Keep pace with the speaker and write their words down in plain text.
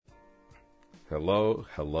Hello,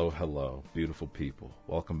 hello, hello, beautiful people.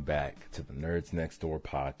 Welcome back to the Nerds Next Door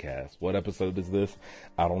podcast. What episode is this?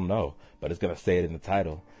 I don't know, but it's going to say it in the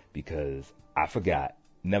title because I forgot.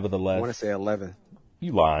 Nevertheless, I want to say 11.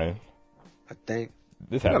 You lying. I think.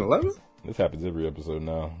 This happens. 11? This happens every episode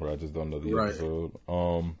now where I just don't know the episode.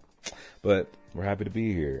 But we're happy to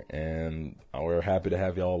be here, and we're happy to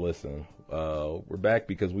have y'all listen. We're back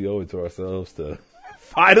because we owe it to ourselves to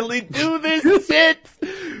finally do this shit.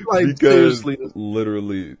 Like, because seriously.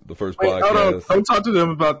 literally the first Wait, podcast. Don't talk to them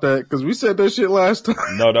about that because we said that shit last time.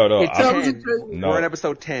 No. We're on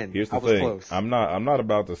episode 10. Here's the I was thing. close. I'm not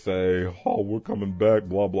about to say, oh, we're coming back,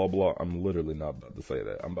 blah, blah, blah. I'm literally not about to say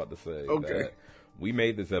that. I'm about to say that we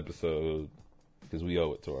made this episode because we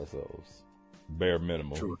owe it to ourselves. Bare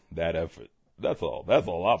minimum. True. That effort. That's all. That's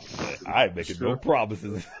all I'm saying. I ain't making no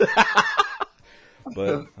promises.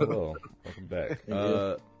 But, hello. Welcome back.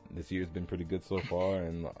 This year's been pretty good so far,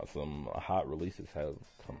 and some hot releases have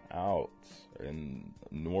come out, and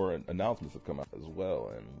more announcements have come out as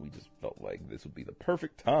well, and we just felt like this would be the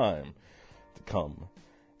perfect time to come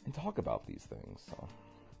and talk about these things. So,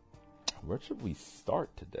 where should we start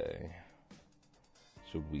today?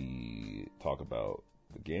 Should we talk about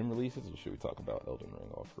the game releases, or should we talk about Elden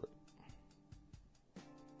Ring off rip?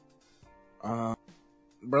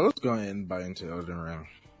 Bro, let's go ahead and bite into Elden Ring.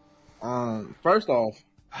 First off,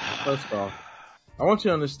 I want you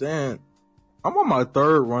to understand, I'm on my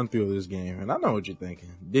third run through of this game, and I know what you're thinking.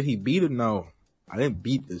 Did he beat it? No, I didn't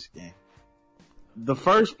beat this game. The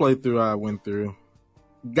first playthrough I went through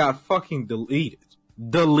got fucking deleted.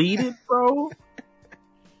 Deleted, bro?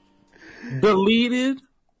 Deleted?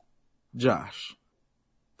 Josh.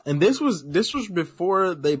 And this was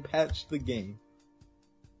before they patched the game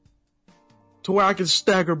to where I could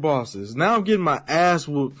stagger bosses. Now I'm getting my ass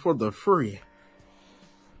whooped for the free.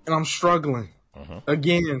 And I'm struggling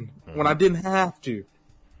again when I didn't have to.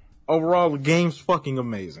 Overall, the game's fucking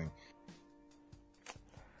amazing.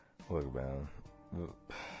 Look, man,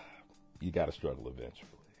 you gotta struggle eventually.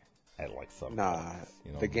 At like some points,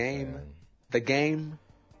 you know the game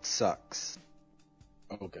sucks.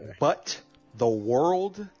 Okay. But the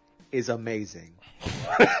world is amazing.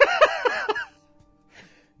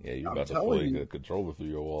 Yeah, you're about to play a controller through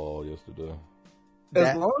your wall yesterday.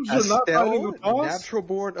 As long as you're not fighting the boss. Natural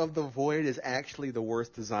Born of the Void is actually the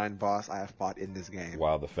worst designed boss I have fought in this game.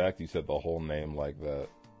 Wow, the fact you said the whole name like that,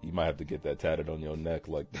 you might have to get that tatted on your neck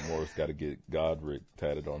like the Morris got to get Godric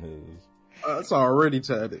tatted on his. It's already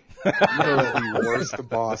tatted. You know, the worst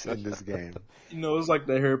boss in this game. You know, it's like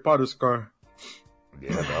the Harry Potter scar.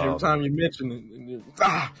 Yeah, every time you mention it,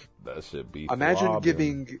 that shit be. Imagine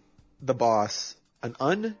giving the boss an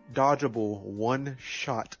undodgeable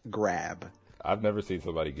one-shot grab. I've never seen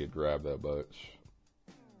somebody get grabbed that much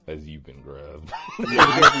as you've been grabbed. Every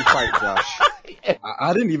fight, Josh.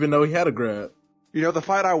 I didn't even know he had a grab. You know, the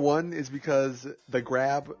fight I won is because the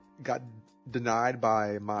grab got denied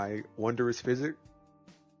by my wondrous physic.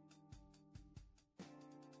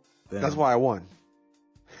 Damn. That's why I won.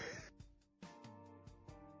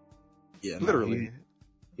 Yeah, literally.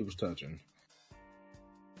 He was touching.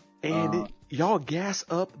 And y'all gas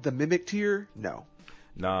up the Mimic tier? No.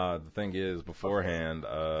 Nah, the thing is, beforehand,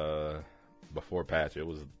 before patch, it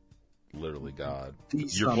was literally God.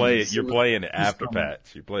 You're playing it after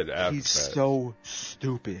patch. You're playing it after He's patch. so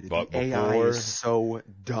stupid. But the AI is so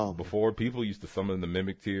dumb. Before, people used to summon the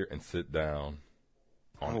Mimic tier and sit down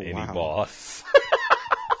on any boss.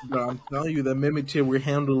 Bro, I'm telling you, the Mimic tier will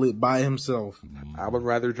handle it by himself. I would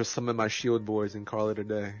rather just summon my shield boys and call it a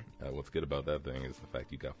day. What's good about that thing is the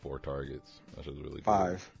fact you got 4 targets. That shit's really good.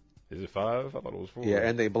 5. Is it 5? I thought it was 4. Yeah,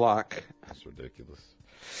 and they block. That's ridiculous.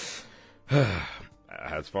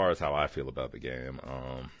 As far as how I feel about the game,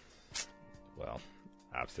 well,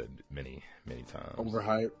 I've said many times.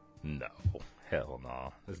 Overhyped? No. Hell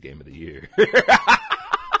no. This is game of the year.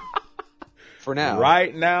 For now.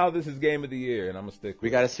 Right now, this is game of the year, and I'm going to stick with it.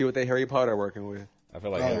 We got to see what the Harry Potter working with. I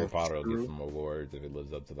feel like Harry Potter will get some awards if it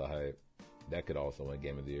lives up to the hype. That could also win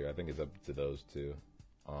game of the year. I think it's up to those two.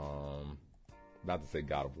 Not to say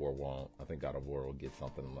God of War won't. I think God of War will get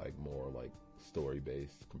something like more like story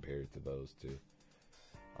based compared to those two.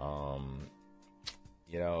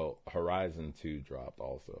 You know, Horizon 2 dropped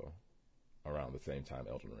also around the same time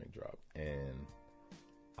Elden Ring dropped, and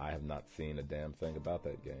I have not seen a damn thing about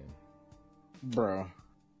that game. Bro.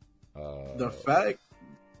 The fact,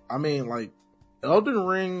 I mean, like, Elden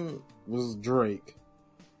Ring was Drake,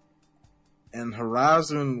 and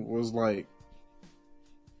Horizon was like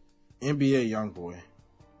NBA Youngboy,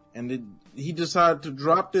 and he decided to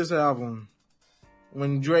drop this album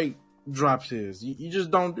when Drake drops his. You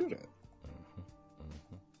just don't do that.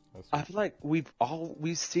 I feel like we've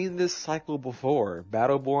seen this cycle before.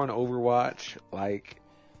 Battleborn, Overwatch, like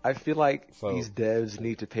I feel like these devs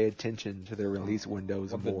need to pay attention to their release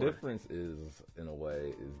windows more. The difference is, in a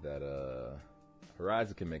way, is that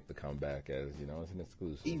Horizon can make the comeback as, you know, it's an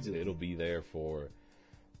exclusive. Easily. It'll be there for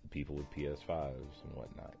people with PS5s and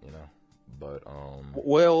whatnot, you know. But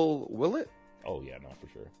well, will it? oh yeah, no, for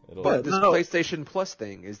sure. But this PlayStation Plus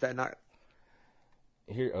thing, is that not?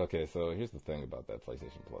 Okay, so here's the thing about that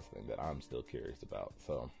PlayStation Plus thing that I'm still curious about.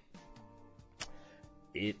 So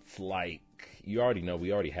it's like, you already know,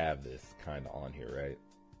 we already have this kind of on here, right?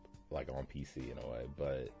 Like on PC in a way,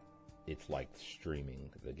 but it's like streaming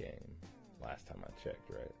the game. Last time I checked,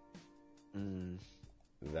 right?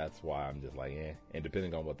 That's why I'm just like, eh. And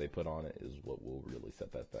depending on what they put on it is what will really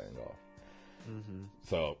set that thing off.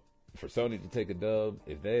 So for Sony to take a dub,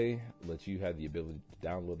 if they let you have the ability to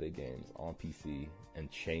download their games on PC and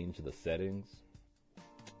change the settings,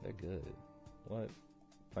 they're good. What?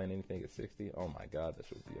 Playing anything at 60? Oh my god, that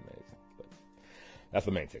should be amazing. But that's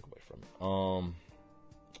the main takeaway from it.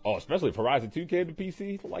 Oh, especially if Horizon 2 came to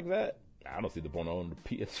PC like that. I don't see the point on the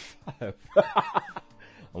PS5.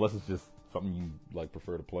 Unless it's just something you like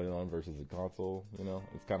prefer to play on versus a console, you know?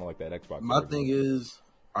 It's kind of like that Xbox. My thing is,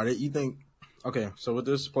 you think, okay, so with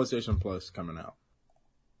this PlayStation Plus coming out,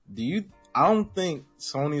 I don't think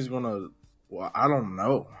Sony's gonna, well, I don't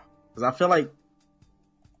know. Because I feel like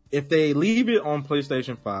if they leave it on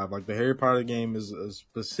PlayStation 5, like the Harry Potter game is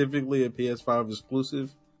specifically a PS5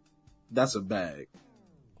 exclusive, that's a bag.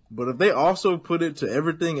 But if they also put it to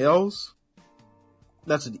everything else,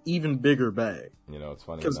 that's an even bigger bag. You know, it's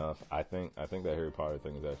funny enough. I think that Harry Potter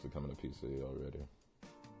thing is actually coming to PC already.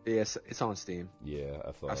 Yes, it's on Steam. Yeah,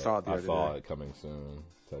 I saw it the other day. it coming soon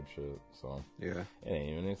type shit. So yeah, it ain't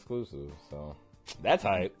even exclusive. So that's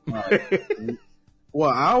hype. Well,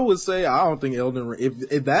 I would say I don't think Elden Ring.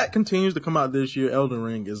 If that continues to come out this year, Elden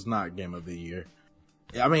Ring is not Game of the Year.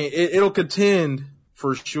 I mean, it'll contend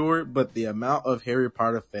for sure, but the amount of Harry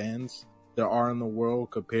Potter fans there are in the world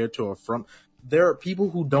compared to there are people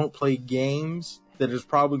who don't play games that is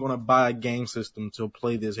probably going to buy a game system to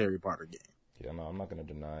play this Harry Potter game. Yeah, no, I'm not going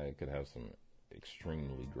to deny it could have some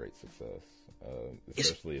extremely great success,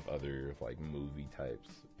 especially if other like movie types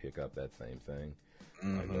pick up that same thing.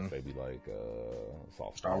 Like let's say we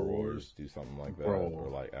saw Star Wars do something like that, or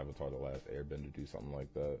like Avatar: The Last Airbender do something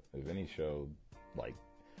like that. If any show like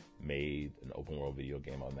made an open world video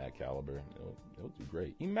game on that caliber, it'll do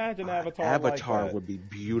great. Imagine Avatar like that. Would be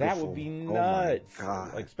beautiful. That would be nuts. Oh my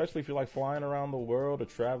God. Like, especially if you're like flying around the world or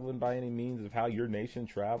traveling by any means of how your nation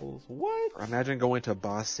travels. What? Imagine going to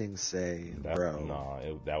Ba Sing Se, bro. Nah,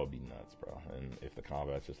 that would be nuts, bro. And if the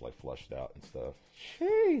combat's just like flushed out and stuff,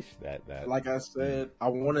 sheesh. That. Like I said, I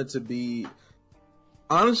want it to be.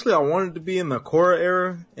 Honestly, I want it to be in the Korra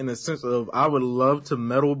era, in the sense of I would love to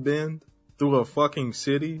metal bend through a fucking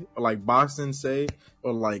city, or like Ba Sing Se,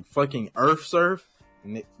 or like fucking Earth Surf.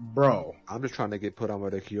 Bro. I'm just trying to get put on by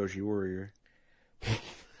the Kyoshi Warrior.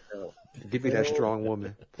 Give me that strong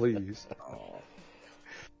woman, please.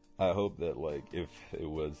 I hope that, like, if it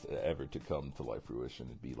was ever to come to like fruition,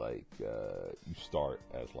 it'd be like you start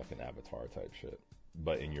as like an Avatar type shit,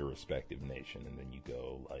 but in your respective nation, and then you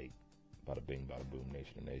go like bada bing, bada boom,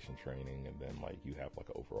 nation to nation training, and then like you have like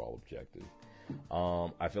an overall objective.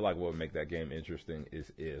 I feel like what would make that game interesting is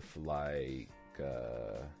if like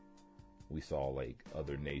we saw like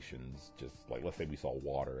other nations, just like, let's say we saw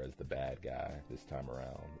water as the bad guy this time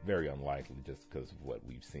around. Very unlikely, just because of what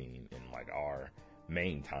we've seen in like our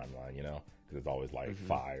main timeline, you know, because it's always like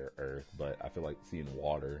fire, earth. But I feel like seeing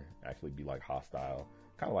water actually be like hostile,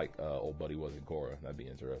 kind of like old buddy was in Korra. That'd be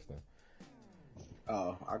interesting.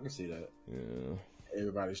 Oh, I can see that. Yeah.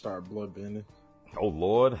 Everybody start bloodbending. Oh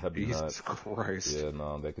Lord, that'd be Jesus nuts. Christ. Yeah,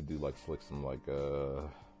 no, they could do like some like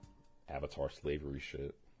Avatar slavery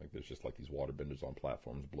shit. Like there's just like these waterbenders on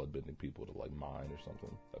platforms bloodbending people to like mine or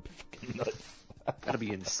something. That'd be fucking nuts. That'd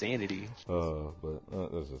be insanity. But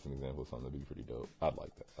that's just an example of something that'd be pretty dope. I'd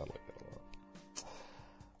like that a lot.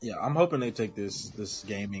 Yeah, I'm hoping they take this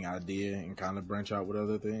gaming idea and kind of branch out with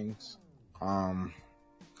other things.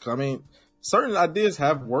 'Cause I mean, certain ideas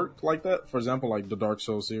have worked like that. For example, like the Dark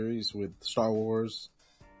Souls series with Star Wars.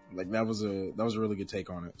 Like that was a really good take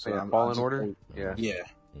on it. So yeah, Fallen Order. Yeah. Yeah.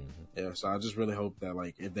 So I just really hope that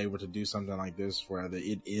like if they were to do something like this, where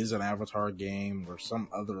it is an Avatar game or some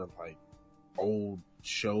other like old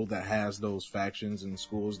show that has those factions and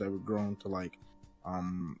schools that we've grown to like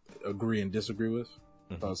agree and disagree with,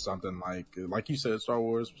 so something like you said, Star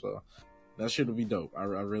Wars. So that shit would be dope. I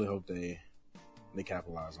really hope they they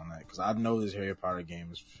capitalize on that because I know this Harry Potter game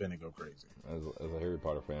is finna go crazy. As a Harry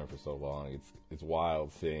Potter fan for so long, it's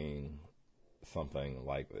wild seeing something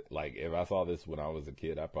like if I saw this when I was a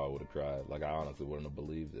kid, I probably would have cried. Like, I honestly wouldn't have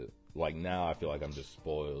believed it. Like, now I feel like I'm just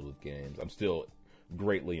spoiled with games. I'm still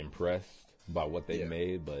greatly impressed by what they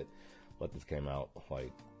made, but what this came out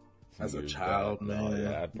like as a child, back, man,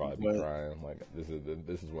 I'd probably be crying. Like, this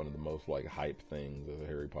is one of the most like hype things as a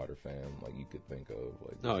Harry Potter fan like you could think of.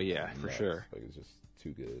 Like, for sure. Like, it's just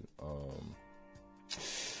too good.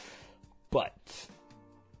 But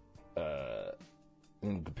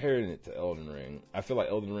in comparing it to Elden Ring, I feel like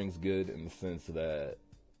Elden Ring's good in the sense that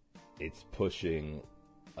it's pushing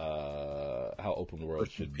how open world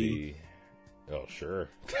should be. Oh, sure.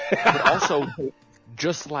 But also,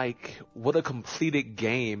 just like what a completed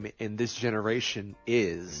game in this generation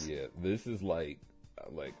is. Yeah, this is like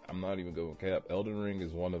I'm not even going cap. Elden Ring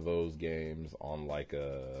is one of those games on like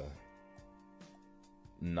a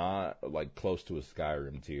not like close to a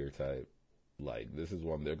Skyrim tier type. Like, this is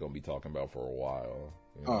one they're going to be talking about for a while.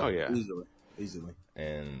 You know? Oh yeah, easily.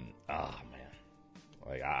 And man,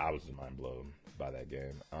 like I was just mind blown by that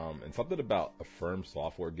game. And something about a From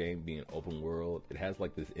Software game being open world, it has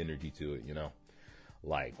like this energy to it, you know?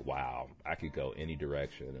 Like, wow, I could go any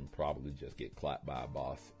direction and probably just get clapped by a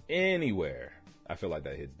boss anywhere. I feel like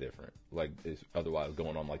that hits different. Like, it's otherwise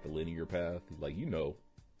going on like the linear path. Like, you know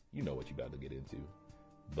what you about to get into.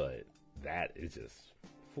 But that is just,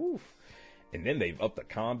 whew. And then they've upped the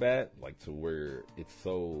combat, like, to where it's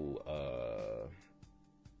so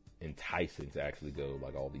enticing to actually go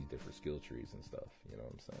like all these different skill trees and stuff. You know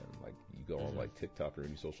what I'm saying? Like, you go on like TikTok or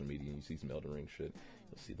any social media and you see some Elden Ring shit,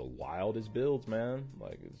 you'll see the wildest builds, man.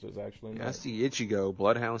 Like, it's just actually nice. I see Ichigo,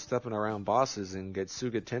 Bloodhound stepping around bosses and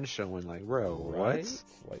Getsuga Ten showing like, bro, what?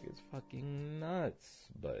 Like, it's fucking nuts.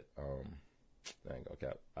 But I ain't gonna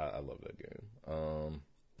cap. I love that game.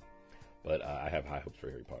 But I have high hopes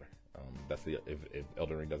for Harry Potter. That's if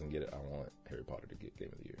Elden Ring doesn't get it, I want Harry Potter to get Game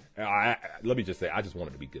of the Year. Let me just say, I just want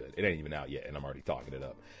it to be good. It ain't even out yet, and I'm already talking it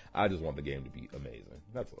up. I just want the game to be amazing.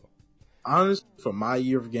 That's all. Honestly, for my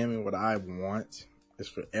year of gaming, what I want is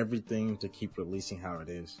for everything to keep releasing how it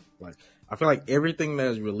is. Like, I feel like everything that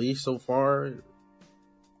is released so far,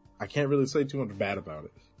 I can't really say too much bad about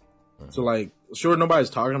it. Mm-hmm. So, like, sure, nobody's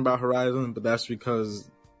talking about Horizon, but that's because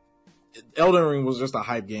Elden Ring was just a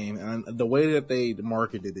hype game, and the way that they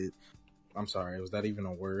marketed it, I'm sorry, was that even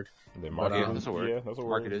a word? They marketed it. That's a word. Yeah, that's a word.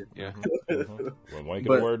 Marketed, yeah. Well, make it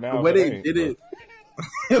a word now. The way they did it,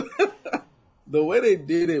 the way they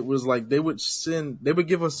did it was like they would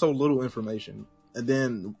give us so little information, and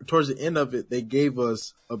then towards the end of it, they gave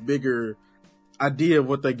us a bigger idea of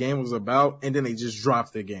what the game was about, and then they just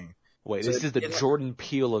dropped the game. Wait, so this is the Jordan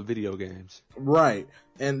Peele of video games. Right.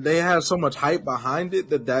 And they have so much hype behind it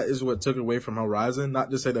that is what took away from Horizon. Not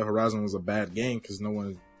to say that Horizon was a bad game, because no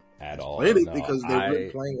one at all played it because they were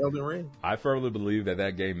playing Elden Ring. I firmly believe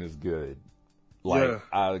that game is good. Like,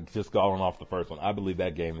 I just going off the first one, I believe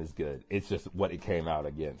that game is good. It's just what it came out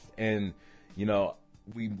against. And, you know,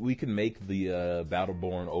 we can make the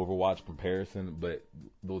Battleborn Overwatch comparison, but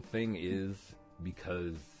the thing is,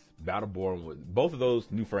 because Battleborn was both of those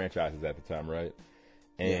new franchises at the time, right?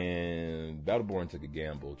 And Battleborn took a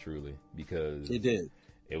gamble, truly, because it did.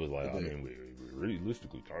 It was like, mean, we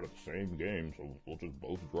realistically tired of the same game, so we'll just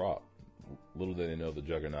both drop. Little did they know the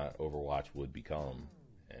juggernaut Overwatch would become,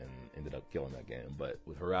 and ended up killing that game. But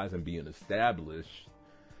with Horizon being established,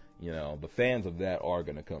 you know, the fans of that are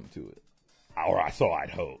going to come to it. Or so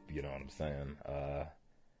I'd hope. You know what I'm saying? I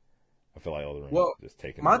feel like Elden Ring is just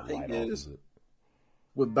taking my the thing light is, off of it.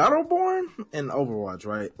 With Battleborn and Overwatch,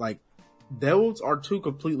 right? Like, those are two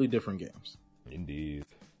completely different games. Indeed.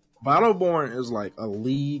 Battleborn is like a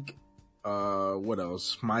League, what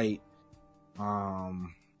else? Smite,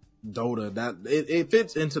 Dota. That it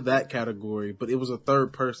fits into that category, but it was a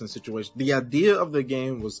third person situation. The idea of the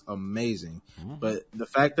game was amazing, but the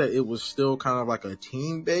fact that it was still kind of like a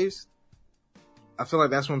team based, I feel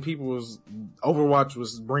like that's when Overwatch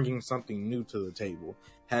was bringing something new to the table.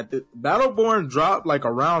 Had the Battleborn dropped like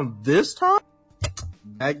around this time,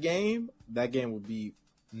 that game would be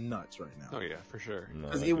nuts right now. Oh yeah, for sure.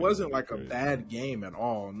 Because it wasn't like a bad game at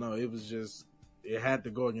all. No, it was just, it had to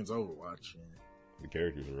go against Overwatch. The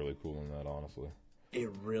characters are really cool in that, honestly. It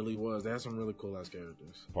really was. They had some really cool ass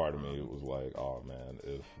characters. Part of me was like, oh man,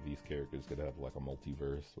 if these characters could have like a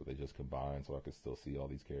multiverse where they just combine so I could still see all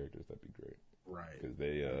these characters, that'd be great. Right. Because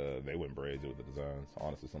they went crazy with the designs.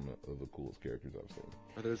 Honestly, some of the coolest characters I've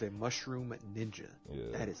seen. There's a Mushroom Ninja.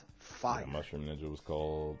 Yeah. That is fire. Yeah, Mushroom Ninja was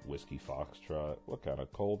called Whiskey Foxtrot. What kind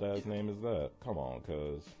of cold ass name is that? Come on,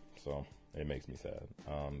 cuz. So It makes me sad.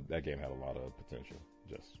 That game had a lot of potential,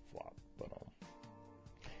 just flop. But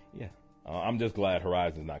yeah, I'm just glad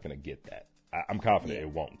Horizon's not going to get that. I'm confident it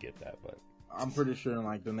won't get that, but I'm pretty sure in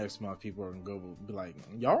like the next month people are going to be like,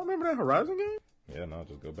 y'all remember that Horizon game? Yeah, no,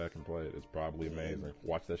 just go back and play it. It's probably amazing.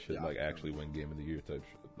 Watch that shit actually win Game of the Year type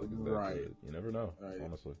shit. Like, right. Good. You never know. Right.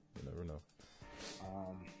 Honestly, you never know.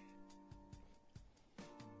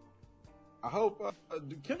 I hope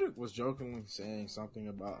Kendrick was jokingly saying something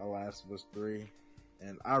about The Last of Us 3,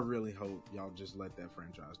 and I really hope y'all just let that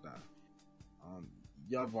franchise die.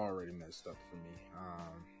 Y'all have already messed up for me.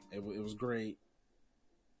 It was great.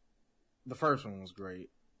 The first one was great.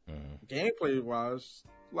 Gameplay wise,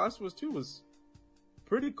 Last of Us 2 was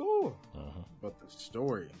pretty cool, but the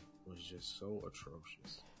story was just so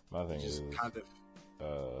atrocious. My thing is kind of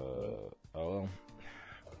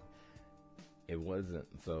it wasn't.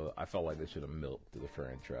 So I felt like they should have milked the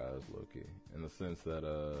franchise, low-key, in the sense that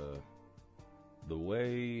the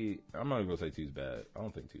way, I'm not even gonna say 2's bad. I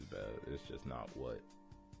don't think 2's bad. It's just not what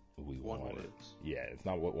we wanted. Yeah, it's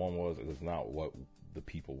not what 1 was. It's not what the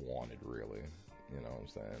people wanted, really. You know what I'm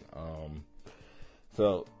saying?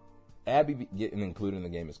 So Abby getting included in the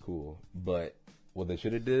game is cool, but what they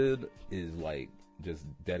should have did is like just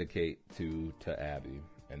dedicate to Abby,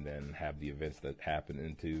 and then have the events that happened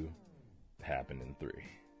in 3.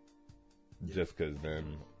 Just because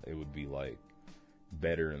then it would be like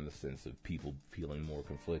better in the sense of people feeling more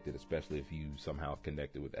conflicted, especially if you somehow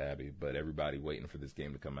connected with Abby. But everybody waiting for this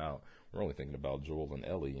game to come out, we're only thinking about Joel and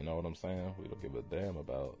Ellie. You know what I'm saying? We don't give a damn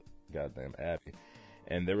about goddamn Abby.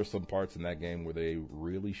 And there were some parts in that game where they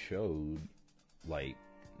really showed like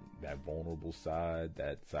that vulnerable side,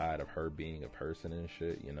 that side of her being a person and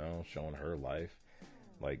shit, you know, showing her life.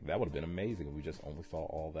 Like, that would have been amazing if we just only saw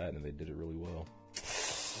all that, and they did it really well.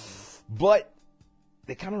 But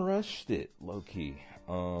they kind of rushed it, low-key.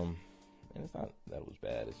 And it's not that it was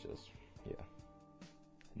bad, it's just, yeah,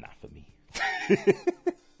 not for me.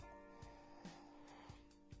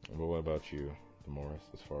 But what about you, Morris,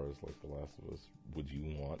 as far as, like, The Last of Us? Would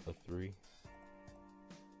you want a 3?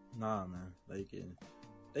 Nah, man. They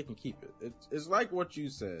can keep it. It's like what you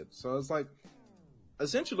said. So it's like,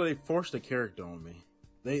 essentially, they forced a character on me.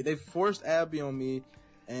 They forced Abby on me,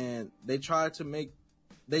 and they tried to make,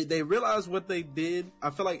 they realized what they did.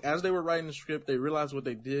 I feel like as they were writing the script, they realized what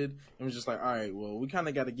they did, and was just like, all right, well, we kind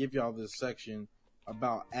of got to give y'all this section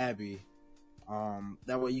about Abby.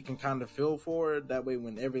 That way you can kind of feel for it. That way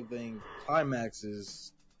when everything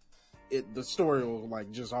climaxes, the story will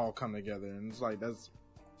like just all come together. And it's like, it's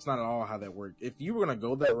not at all how that worked. If you were going to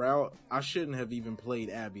go that route, I shouldn't have even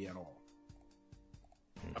played Abby at all.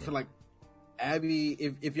 I feel like Abby,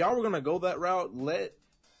 if y'all were gonna go that route, let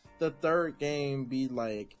the third game be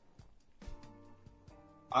like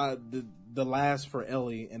the last for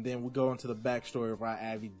Ellie, and then we go into the backstory of why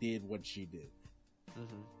Abby did what she did.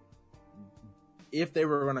 If they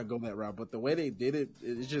were gonna go that route, but the way they did it,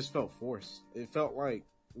 it just felt forced. It felt like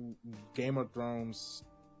Game of Thrones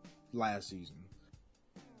last season.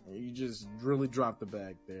 You just really dropped the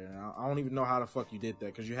bag there. I don't even know how the fuck you did that,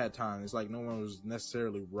 because you had time. It's like no one was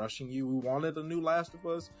necessarily rushing you. We wanted a new Last of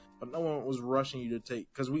Us, but no one was rushing you to take,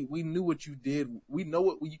 because we knew what you did. We know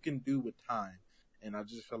what you can do with time, and I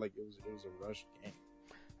just felt like it was a rushed game.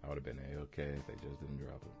 I would have been A-okay if they just didn't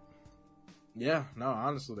drop it. Yeah, no,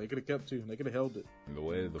 honestly, they could have kept 2. They could have held it. And the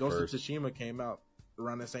way Ghost of Tsushima came out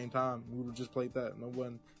around the same time, we would have just played that. No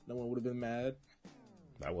one would have been mad.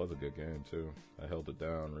 That was a good game too. I held it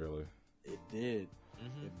down, really. It did.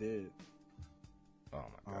 It did. Oh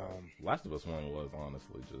my god. Last of Us 1 was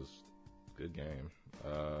honestly just good game.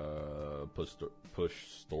 Push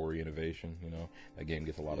story innovation. You know, that game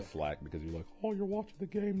gets a lot of slack because you're like, oh, you're watching the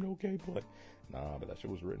game, no gameplay. Nah, but that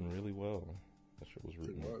shit was written really well. That shit was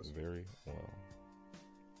written very well.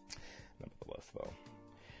 Nevertheless, though,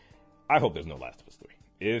 I hope there's no Last of Us 3.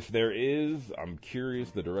 If there is, I'm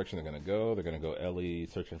curious the direction they're going to go. They're going to go Ellie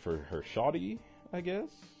searching for her shawty, I guess.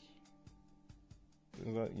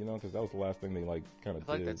 Is that, you know, because that was the last thing they, like, kind of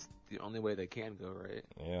did. I feel like that's the only way they can go, right?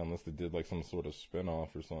 Yeah, unless they did, like, some sort of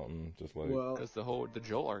spinoff or something. Just like... Because the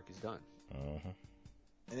Joel arc is done.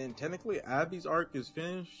 And then technically Abby's arc is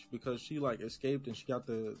finished because she, like, escaped and she got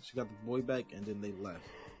the boy back, and then they left.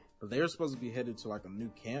 But they were supposed to be headed to, like, a new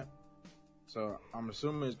camp. So I'm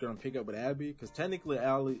assuming it's going to pick up with Abby, because technically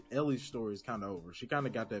Ellie's story is kind of over. She kind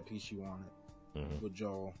of got that piece she wanted with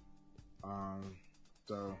Joel.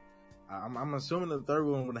 So I'm assuming the third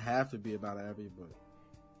one would have to be about Abby, but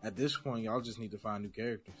at this point, y'all just need to find new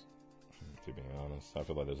characters. To be honest, I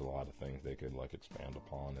feel like there's a lot of things they could like expand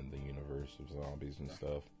upon in the universe of zombies and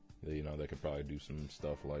stuff. You know, they could probably do some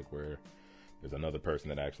stuff like where there's another person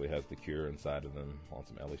that actually has the cure inside of them on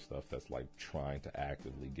some Ellie stuff that's like trying to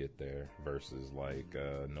actively get there versus like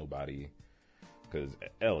nobody, because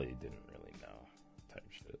Ellie didn't really know type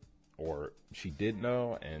shit, or she did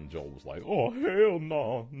know and Joel was like, oh hell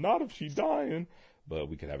no, not if she dying. But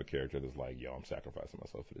we could have a character that's like, yo, I'm sacrificing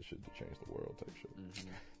myself for this shit to change the world type shit. Mm-hmm.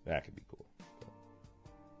 That could be cool. So.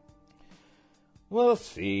 We'll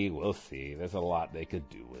see. There's a lot they could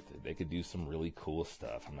do with it. They could do some really cool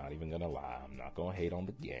stuff. I'm not even going to lie. I'm not going to hate on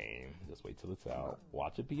the game. Just wait till it's out.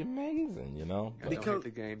 Watch it be amazing, you know? Don't hate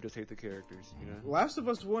the game, just hate the characters, you know? Last of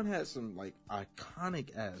Us 1 had some, like,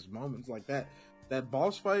 iconic-ass moments like that. That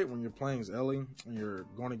boss fight when you're playing as Ellie and you're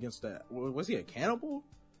going against that... Was he a cannibal?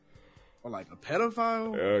 Or like a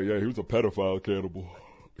pedophile? Yeah, he was a pedophile cannibal.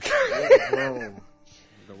 Bro.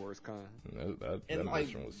 The worst kind. That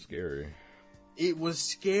mission was scary. It was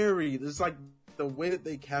scary. It's like the way that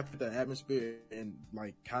they captured the atmosphere and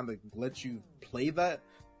like kind of let you play that.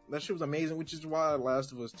 That shit was amazing, which is why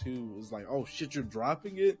Last of Us 2 was like, oh shit, you're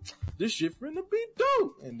dropping it? This shit finna be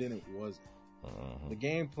dope! And then it wasn't. The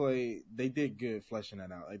gameplay, they did good fleshing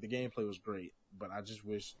that out. Like the gameplay was great, but I just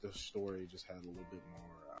wish the story just had a little bit more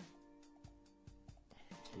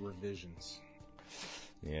revisions.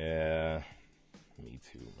 Yeah, me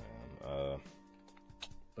too, man.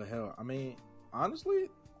 But hell, I mean, honestly,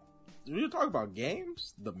 when you talk about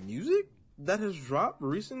games, the music that has dropped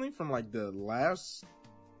recently from like the last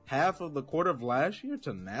half of the quarter of last year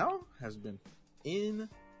to now has been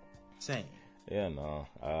insane. Yeah, no,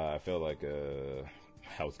 I feel like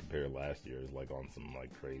how it's compared last year is like on some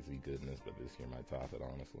like crazy goodness, but this year might top it,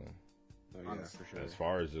 honestly. Oh yeah, for sure. As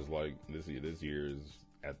far as just like this year's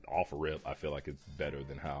off a rip, I feel like it's better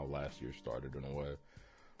than how last year started in a way.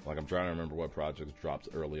 Like I'm trying to remember what projects dropped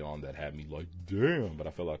early on that had me like, damn, but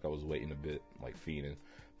I feel like I was waiting a bit, like fiending.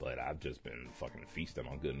 But I've just been fucking feasting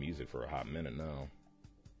on good music for a hot minute now.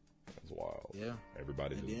 It's wild. Yeah.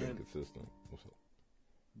 Everybody's just been consistent. What's up?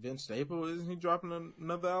 Vince Staples, isn't he dropping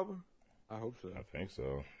another album? I hope so. I think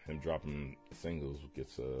so. Him dropping singles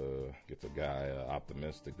gets a guy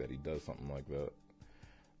optimistic that he does something like that.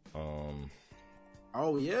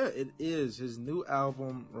 Oh yeah, it is his new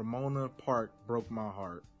album. Ramona Park broke my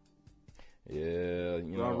heart. Yeah,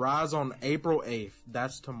 you know, rise on April 8th.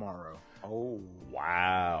 That's tomorrow. Oh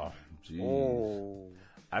wow, jeez. Oh.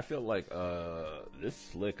 I feel like this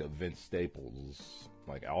slick of Vince Staples,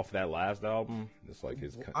 like off that last album, it's like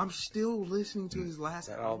his. I'm still listening to his last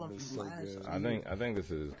album. So good. I think this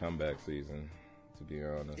is his comeback season. To be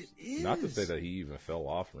honest, it is. Not to say that he even fell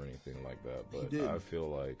off or anything like that, but I feel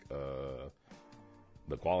like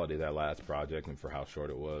the quality of that last project and for how short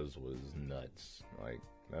it was nuts. Like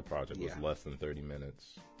that project was less than 30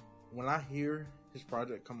 minutes. When I hear his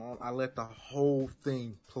project come on, I let the whole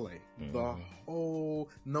thing play. Mm-hmm. The whole,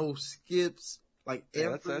 no skips. Like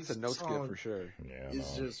that's a no skip for sure. Yeah,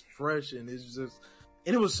 it's just fresh and it's just,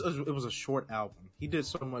 and it was a short album. He did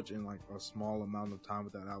so much in like a small amount of time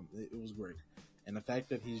with that album. It was great. And the fact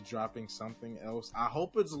that he's dropping something else, I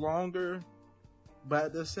hope it's longer. But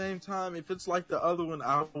at the same time, if it's like the other one,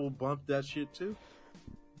 I will bump that shit too.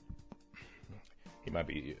 He might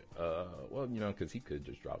be, well, you know, because he could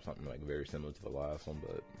just drop something like very similar to the last one,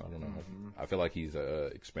 but I don't know. Mm-hmm. I feel like he's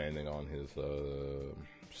expanding on his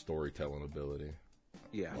storytelling ability.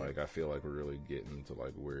 Yeah. Like, I feel like we're really getting to,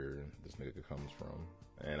 like, where this nigga comes from.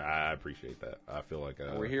 And I appreciate that. I feel like...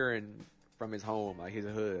 we're hearing from his home, like, his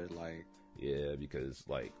hood, like... Yeah, because,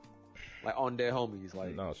 like on their homies,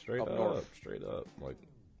 like... No, straight up. Like,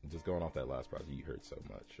 just going off that last project, you heard so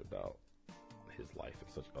much about his life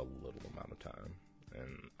in such a little amount of time.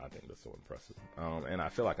 And I think that's so impressive. And I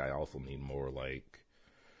feel like I also need more, like,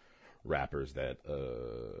 rappers that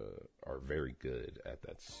are very good at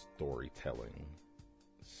that storytelling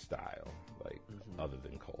style, like, other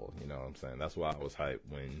than Cole. You know what I'm saying? That's why I was hyped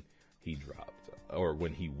when he dropped, or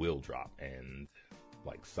when he will drop. And,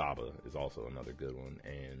 like, Saba is also another good one.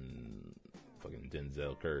 And fucking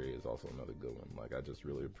Denzel Curry is also another good one. Like, I just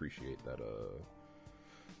really appreciate that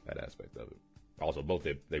aspect of it. Also, both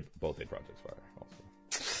their projects fire. Also,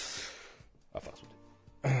 I fucks with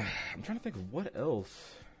it. I'm trying to think of what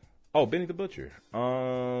else. Oh, Benny the Butcher.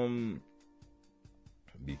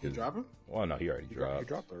 Because he dropping? Well, no, he already dropped. He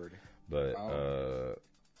dropped already. But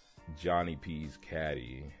Johnny P's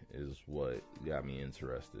Caddy is what got me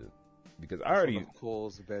interested because I already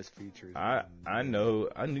Cole's the best features. I knew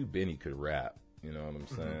Benny could rap. You know what I'm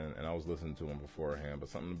saying? And I was listening to him beforehand, but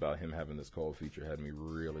something about him having this Cole feature had me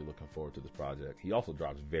really looking forward to this project. He also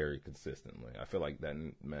drops very consistently. I feel like that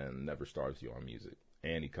man never starves you on music,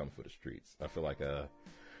 and he comes for the streets. I feel like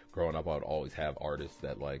growing up, I would always have artists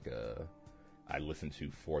that like I listen to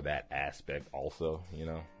for that aspect also, you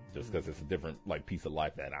know, just because it's a different like piece of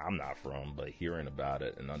life that I'm not from, but hearing about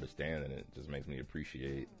it and understanding it just makes me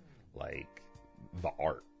appreciate like the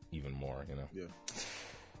art even more, you know. Yeah.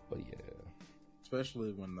 But yeah.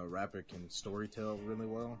 Especially when the rapper can storytell really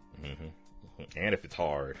well. Mm-hmm. And if it's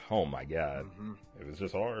hard, oh my God. Mm-hmm. If it's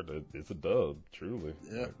just hard, it's a dub, truly.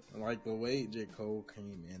 Yeah. Like the way J. Cole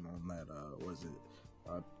came in on that, was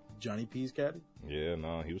it Johnny P's Caddy? Yeah,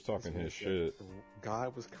 no, he was talking his shit.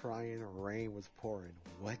 God was crying, rain was pouring.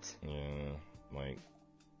 What? Yeah,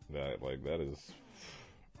 that is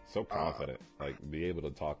so confident. Like, be able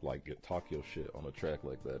to talk your shit on a track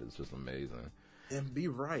like that is just amazing. And be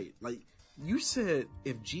right. Like, you said,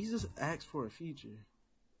 if Jesus asks for a feature,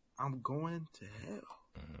 I'm going to hell.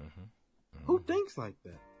 Mm-hmm. Mm-hmm. Who thinks like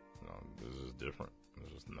that? No, this is different.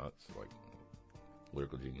 It's just nuts. Like,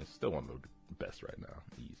 lyrical genius. Still one of the best right now.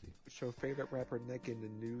 Easy. Show favorite rapper Nick in the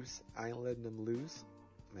news. I ain't letting them lose.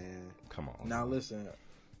 Man. Come on. Now listen,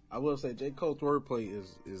 I will say J. Cole's wordplay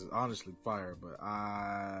is honestly fire, but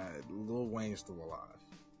Lil Wayne's still alive.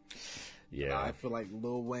 Yeah. I feel like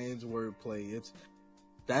Lil Wayne's wordplay,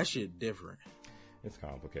 that shit different. It's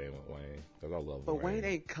complicated with Wayne, because I love but Wayne. But Wayne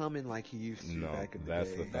ain't coming like he used to back in the day.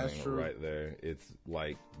 That's the thing that's true. Right there. It's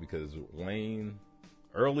like, because Wayne,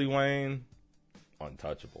 early Wayne,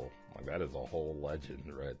 untouchable. Like, that is a whole legend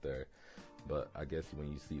right there. But I guess when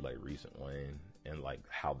you see, like, recent Wayne and, like,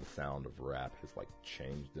 how the sound of rap has, like,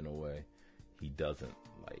 changed in a way, he doesn't,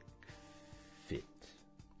 like, fit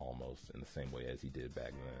almost in the same way as he did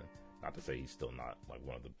back then. Not to say he's still not, like,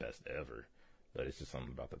 one of the best ever, but it's just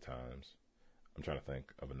something about the times. I'm trying to think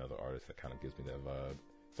of another artist that kind of gives me that vibe.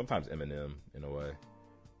 Sometimes Eminem, in a way,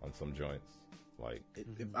 on some joints. Like,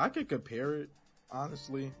 if I could compare it,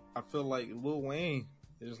 honestly, I feel like Lil Wayne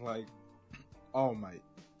is like All Might,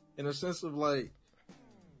 in a sense of like,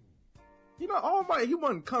 you know, All Might, he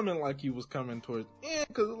wasn't coming like he was coming towards the end,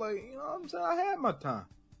 because like, you know what I'm saying, I had my time.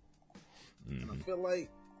 Mm-hmm. I feel like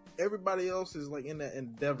everybody else is like in that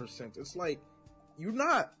endeavor sense. It's like you're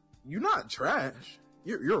not trash.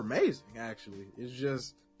 You're amazing, actually. It's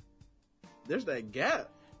just there's that gap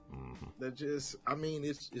that just, I mean,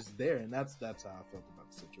 it's there, and that's how I felt about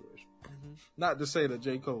the situation. Mm-hmm. Not to say that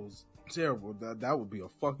J. Cole's terrible. That would be a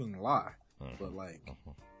fucking lie. But like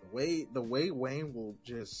the way Wayne will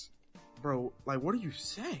just, bro, like, what are you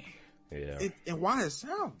saying? Yeah. And why it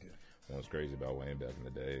sound good? What's crazy about Wayne back in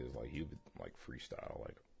the day is like he would like freestyle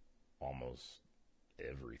like almost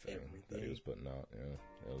everything that he was putting out.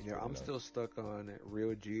 Yeah, I'm still stuck on it.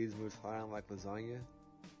 Real G's moves high on like lasagna.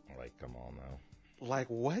 Like, come on now. Like,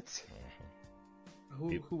 what?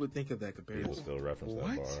 Who would think of that comparison? People still reference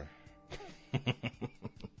that bar.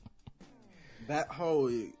 That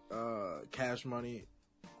whole Cash Money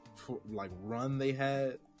like run they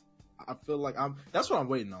had, I feel like that's what I'm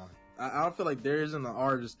waiting on. I don't feel like there isn't an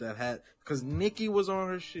artist that had, because Nicki was on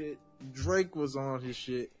her shit, Drake was on his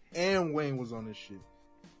shit, and Wayne was on his shit.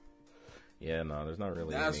 Yeah, no, there's not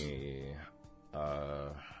really any.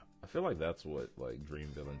 I feel like that's what like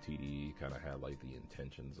Dreamville and TDE kind of had like the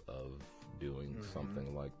intentions of doing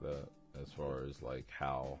something like that, as far as like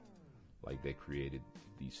how like they created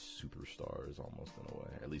these superstars almost in a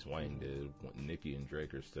way. At least Wayne did. Nicki and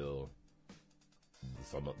Drake are still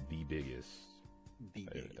some of the biggest.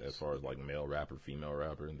 As far as like male rapper, female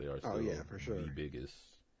rapper, they are still for sure. The biggest.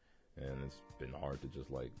 And it's been hard to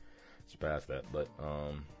just like surpass that. But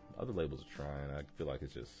other labels are trying. I feel like they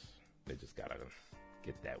just gotta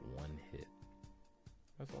get that one hit.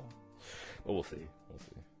 That's all. But we'll see.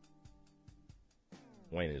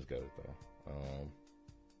 Wayne is good though.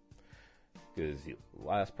 Because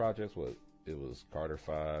last projects, it was Carter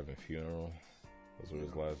 5 and Funeral. Those were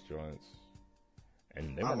his last joints.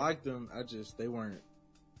 And I liked them. They weren't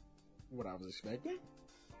what I was expecting.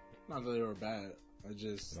 Not that they were bad. No,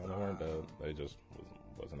 they weren't bad. They just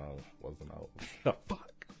wasn't out. Oh,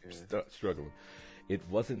 fuck. Yeah. Struggling. It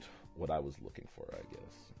wasn't what I was looking for, I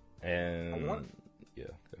guess. And go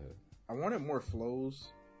ahead. I wanted more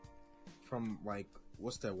flows from like,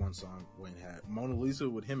 what's that one song Wayne had? Mona Lisa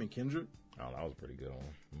with him and Kendrick. Oh, that was a pretty good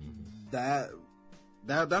one. Mm-hmm.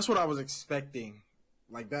 That's what I was expecting.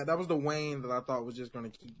 Like that was the Wayne that I thought was just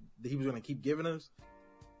he was gonna keep giving us,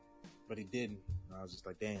 but he didn't. And I was just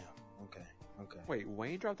like, damn, okay. Wait,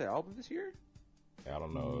 Wayne dropped the album this year? I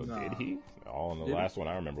don't know. Nah. Did he? The last one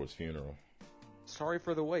I remember was Funeral. Sorry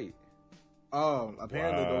for the wait. Oh,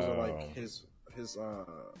 apparently those are like his.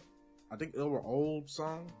 I think they were old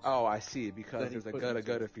songs. Oh, I see. Because there's a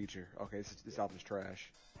Gutta feature. Okay, this album's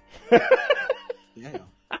trash. Yeah.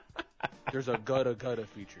 There's a Gutta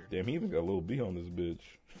feature. Damn, he even got a little B on this bitch.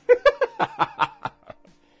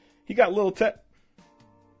 He got Lil Tech.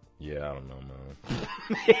 Yeah, I don't know,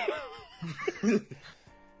 man.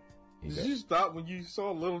 Did you stop when you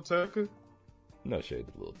saw Lil Tecca? No shade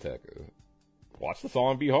to Lil Tecca. Watch the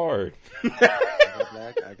song be hard. I got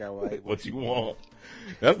black, I got white. What you want?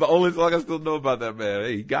 That's the only song I still know about that man.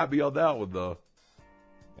 Hey, he got me on that one though.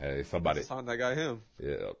 Hey, somebody. That's the song that got him.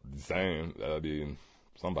 Yeah, same. I mean,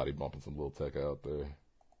 somebody bumping some Lil Tecca out there.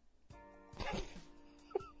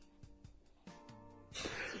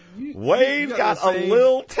 Wayne got a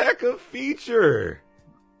Lil Tecca feature.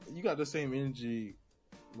 You got the same energy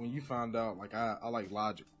when you found out. Like I like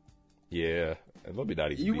Logic. Yeah, and let me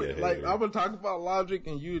not even be a hater. Like I would talk about Logic,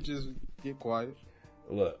 and you would just get quiet.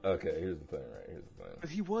 Look, okay, here's the thing, right? Here's the thing. But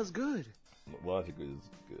he was good. Logic is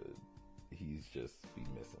good. He's just be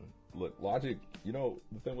missing. Look, Logic. You know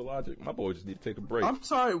the thing with Logic, my boy just need to take a break. I'm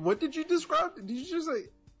sorry. What did you describe? Did you just say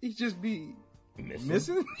he just be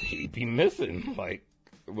missing? He be missing. Like,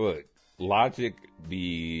 look, Logic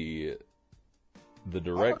be. The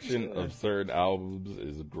direction of certain albums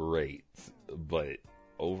is great, but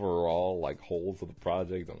overall, like, holes of the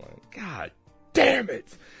project, I'm like, God damn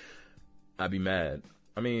it! I'd be mad.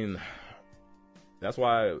 I mean, that's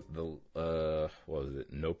why the, what was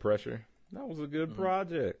it, No Pressure? That was a good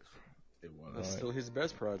project. It was. That's still his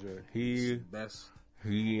best project. He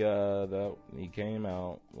came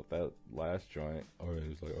out with that last joint. All right,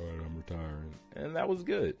 he's like, all right, I'm retiring. And that was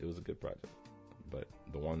good. It was a good project. But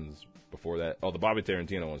the ones before that, the Bobby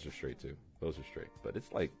Tarantino ones are straight too. Those are straight. But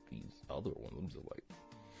it's like these other ones, I'm just like,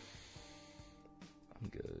 I'm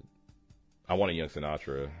good. I want a Young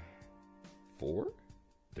Sinatra 4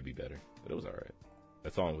 to be better, but it was alright.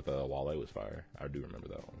 That song with Wale was fire. I do remember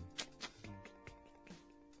that one.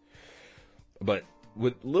 But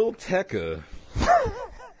with Lil Tecca,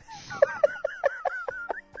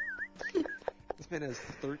 this man has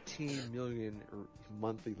 13 million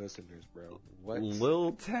monthly listeners, bro. What?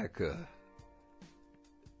 Lil Tecca.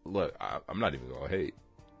 Look, I'm not even gonna hate.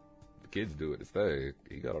 The kids do it this thing.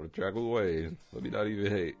 He got on the track with Wayne. Let me not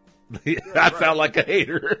even hate. I sound like a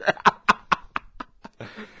hater.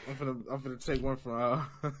 I'm finna take one from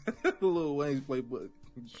Lil Wayne's playbook.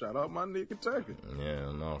 Shout out my nigga Tecca.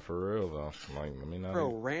 Yeah, no, for real though. Like, I mean, bro,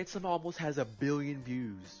 Ransom almost has 1 billion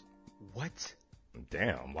views. What?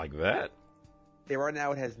 Damn, like that? Yeah, right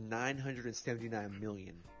now it has 979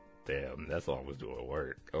 million. Damn, that song was doing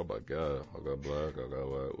work. Oh my god. I got black, I got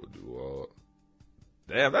white, we'll do all.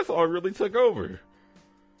 Damn, that song really took over.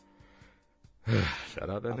 Shout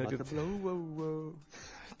out that nigga.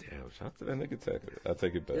 Damn, shout out to that nigga Tecca. I'll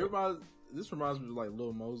take it back. This reminds me of like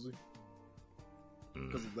Lil Mosey.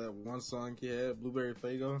 Because of that one song he had, Blueberry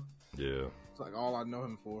Faygo. Yeah. It's like all I know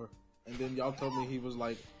him for. And then y'all told me he was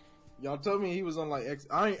on like X.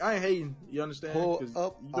 I ain't hating. You understand? Pull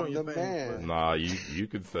up on the man. Nah, you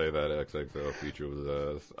could say that XXL feature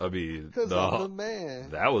was ass. I mean, because I'm the man.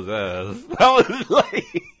 That was ass. That was like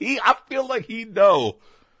I feel like he know.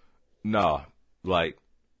 Nah,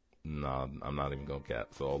 I'm not even gonna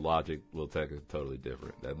cap. So Logic, Lil Tecca is totally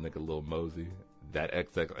different. That nigga Lil Mosey, that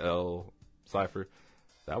XXL cipher,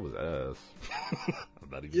 that was ass. I'm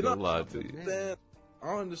not even gonna lie to you. Man, I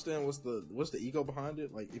don't understand what's the ego behind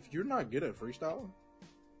it. Like, if you're not good at freestyling,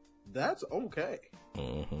 that's okay.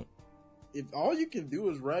 Mm-hmm. If all you can do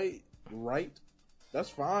is write, that's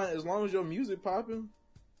fine as long as your music popping.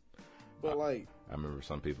 But like, I remember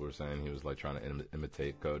some people were saying he was like trying to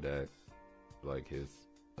imitate Kodak, like his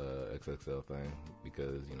XXL thing,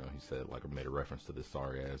 because he said like made a reference to this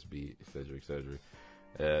sorry ass beat, etc., etc.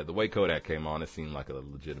 The way Kodak came on, it seemed like a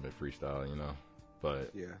legitimate freestyle,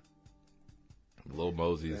 but yeah. Lil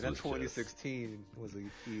Mosey's that was 2016 was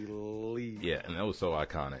elite. Yeah, and that was so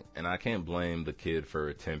iconic. And I can't blame the kid for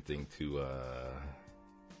attempting to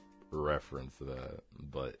reference that.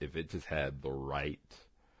 But if it just had the right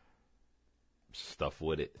stuff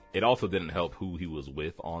with it. It also didn't help who he was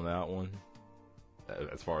with on that one.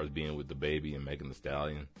 As far as being with the baby and Megan Thee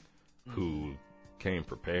Stallion, who came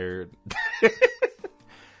prepared.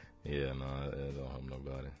 Yeah, no, it don't help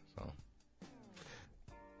nobody. So.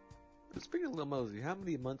 Speaking of Lil Mosey, how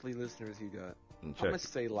many monthly listeners he got? I'm gonna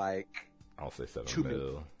say I'll say 7 2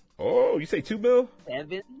 mil. Oh, you say 2 mil?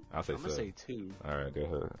 7? I'll say 7. I'm gonna say 2. All right, go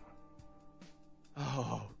ahead.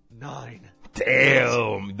 Oh, 9.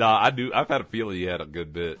 Damn. Nah, I've had a feeling you had a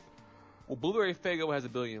good bit. Well, Blueberry Faygo has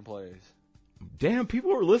 1 billion plays. Damn,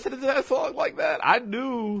 people were listening to that song like that. I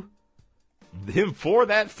knew him for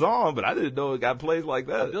that song, but I didn't know it got plays like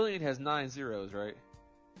that. 1 billion has 9 zeros, right?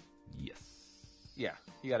 Yes. Yeah,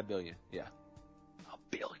 he got 1 billion. Yeah. 1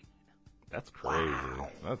 billion. That's crazy. Wow.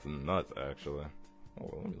 That's nuts, actually. Oh,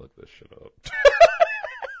 well, let me look this shit up.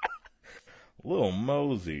 Lil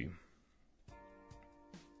Mosey.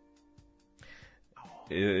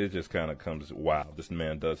 it just kind of comes, wow, this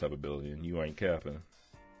man does have a billion. You ain't capping.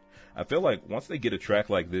 I feel like once they get a track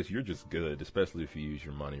like this, you're just good, especially if you use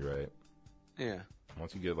your money right. Yeah.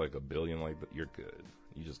 Once you get like $1 billion like that, you're good.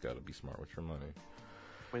 You just got to be smart with your money.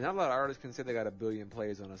 I mean, not a lot of artists can say they got 1 billion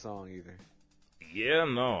plays on a song either. Yeah,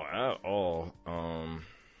 no, at all.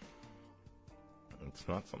 It's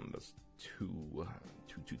not something that's too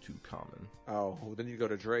common. Oh, well, then you go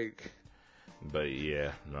to Drake. But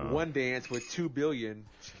yeah, no. One Dance with 2 billion.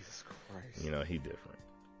 Jesus Christ. You know, he different.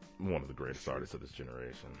 One of the greatest artists of this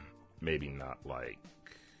generation. Maybe not like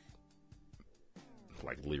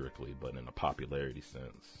lyrically, but in a popularity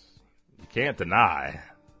sense. You can't deny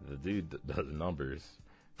the dude does numbers.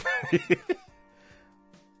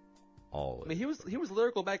 Always. I mean, he was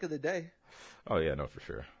lyrical back in the day. Oh yeah, no, for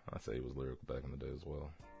sure. I'd say he was lyrical back in the day as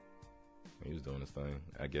well. He was doing his thing.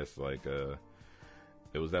 I guess like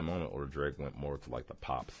it was that moment where Drake went more to like the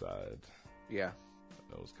pop side. Yeah.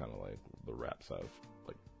 It was kind of like the rap side,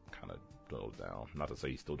 like kind of dulled down. Not to say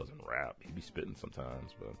he still doesn't rap. He be spitting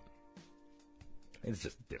sometimes, but it's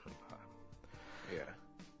just a different vibe. Yeah.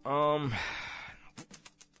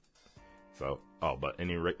 So, but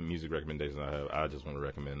any music recommendations I have, I just want to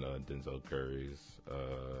recommend Denzel Curry's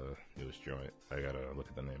newest joint. I gotta look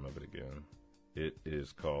at the name of it again. It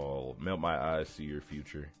is called Melt My Eyes, See Your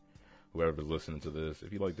Future. Whoever's listening to this,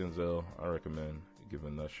 if you like Denzel, I recommend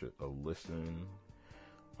giving that shit a listen.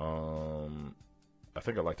 I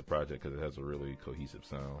think I like the project because it has a really cohesive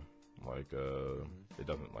sound. Like, it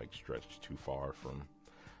doesn't like stretch too far from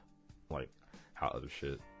like how other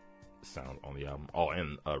shit sound on the album. Oh,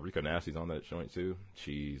 and Rico Nasty's on that joint too.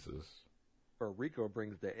 Jesus. But Rico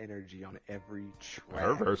brings the energy on every track.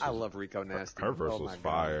 Her verse I love Rico Nasty. Her verse was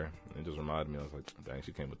fire. It just reminded me. I was like, dang,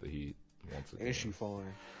 she came with the heat once again. And she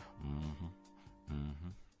fine.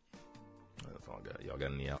 That's all I got. Y'all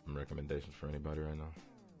got any album recommendations for anybody right now?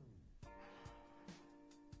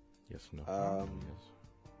 Yes, no. Yes.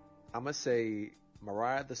 I'm gonna say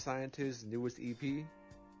Mariah the Scientist's newest EP.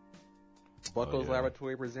 Buckles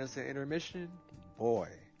Laboratory presents an intermission. Boy.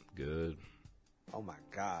 Good. Oh my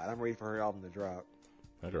God. I'm ready for her album to drop.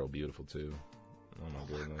 That girl beautiful too. Oh my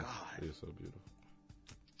goodness. My God. She is so beautiful.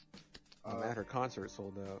 I'm at her concert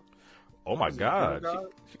sold out. Oh my God.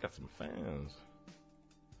 She got some fans.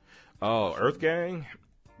 Oh, Earth Gang?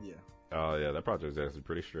 Yeah. Oh yeah, that project was actually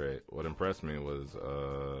pretty straight. What impressed me was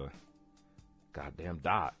goddamn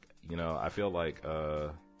Doc. You know, I feel like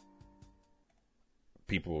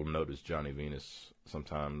people notice Johnny Venus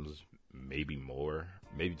sometimes, maybe more,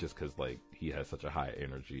 maybe just because like he has such a high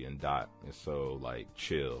energy, and Dot is so like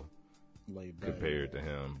chill compared to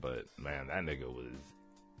him. But man, that nigga was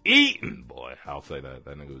eating, boy. I'll say that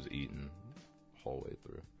nigga was eating the whole way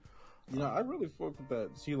through. You know, I really fuck with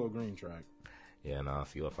that CeeLo Green track. Yeah, nah,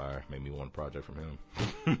 CeeLo Fire made me want a project from him.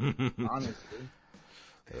 Honestly.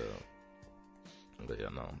 But yeah,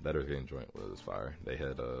 no, that Earth Gang joint was fire. They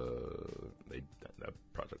had that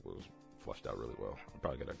project was fleshed out really well. I'm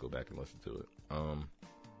probably gonna go back and listen to it.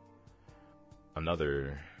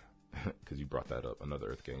 Another, because you brought that up,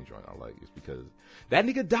 another Earth Gang joint I like is because that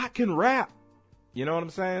nigga Doc can rap. You know what I'm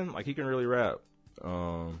saying? Like he can really rap.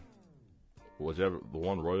 Whichever the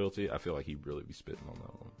one Royalty, I feel like he really be spitting on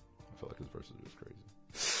that one. I feel like his verses are just crazy.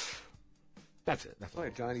 That's it. That's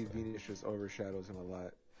like Johnny Venus just overshadows him a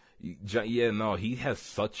lot. Yeah, no, he has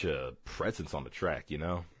such a presence on the track, you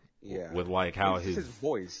know? Yeah. With like how his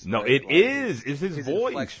voice. No, right? it like is. It's his voice.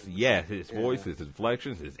 Inflections. Yeah, his voice, his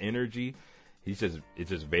inflections, his energy. It's just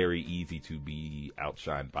very easy to be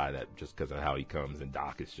outshined by that just because of how he comes, and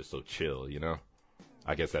Doc is just so chill, you know?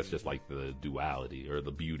 I guess that's just like the duality or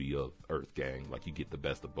the beauty of Earth Gang. Like you get the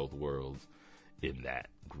best of both worlds in that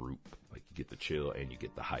group. Like you get the chill and you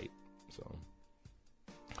get the hype. So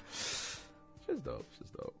it's dope.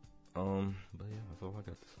 But yeah, that's all I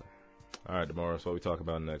got to say. All right, tomorrow. So what we talk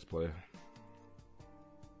about next, player?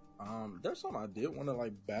 There's something I did want to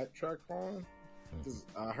like backtrack on. Cause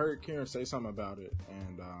I heard Kieran say something about it,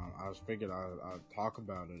 and I was figured I'd talk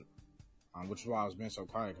about it, which is why I was being so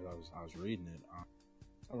quiet because I was reading it.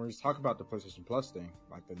 And we're just talking about the PlayStation Plus thing,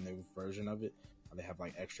 like the new version of it. They have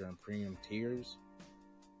like extra and premium tiers,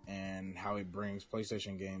 and how it brings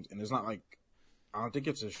PlayStation games. And it's not like, I don't think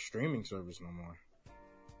it's a streaming service no more.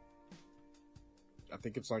 I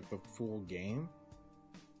think it's like the full game.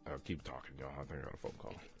 I'll keep talking, y'all. I think I got a phone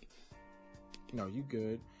call. No, you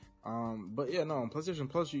good. But yeah, no, on PlayStation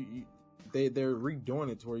Plus, they're redoing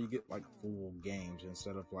it to where you get like full games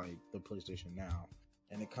instead of like the PlayStation Now.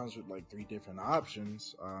 And it comes with like 3 different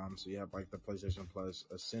options. So you have like the PlayStation Plus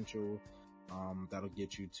Essential, that'll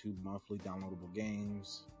get you 2 monthly downloadable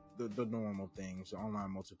games, the normal things, online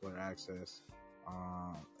multiplayer access,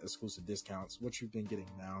 exclusive discounts, which you've been getting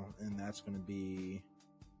now, and that's going to be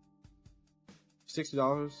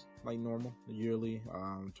 $60 like normal yearly,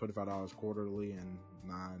 $25 quarterly, and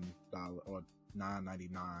 $9 or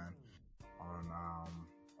 $9.99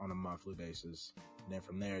 on a monthly basis. And then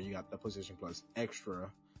from there, you got the PlayStation Plus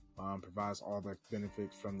Extra, provides all the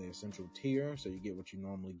benefits from the essential tier, so you get what you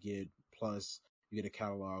normally get, plus you get a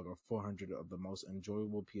catalog of 400 of the most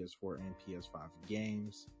enjoyable PS4 and PS5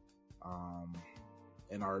 games,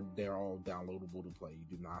 and they're all downloadable to play.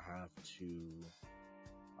 You do not have to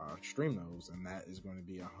stream those, and that is going to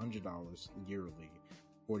be $100 yearly,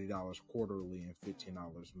 $40 quarterly, and $15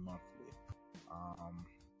 monthly.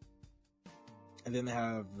 And then they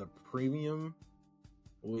have the premium,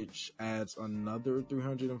 which adds another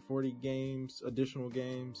 340 games, additional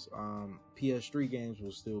games. PS3 games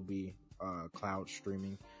will still be cloud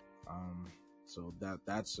streaming, so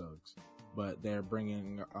that sucks. But they're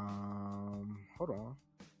bringing hold on.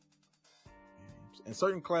 And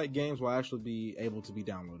certain games will actually be able to be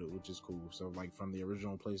downloaded, which is cool. So, like from the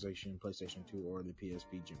original PlayStation, PlayStation 2, or the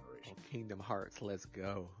PSP generation. Oh, Kingdom Hearts, let's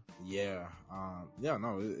go. Yeah,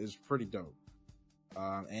 no, it's pretty dope.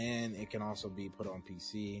 And it can also be put on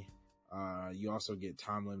PC. You also get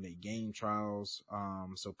time limited game trials,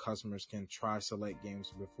 so customers can try select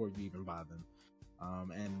games before you even buy them.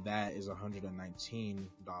 And that is $119,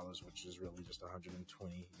 which is really just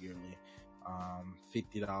 $120 yearly,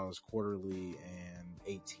 $50 quarterly, and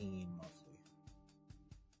 $18 monthly.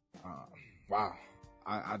 Wow.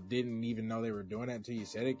 I didn't even know they were doing that until you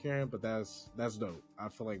said it, Karen, but that's dope. I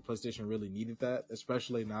feel like PlayStation really needed that,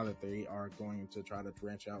 especially now that they are going to try to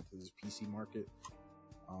branch out to this PC market.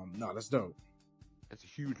 No, that's dope. That's a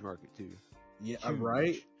huge market too. Yeah, huge.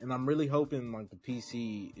 Right. And I'm really hoping like the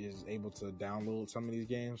PC is able to download some of these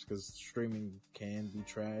games, because streaming can be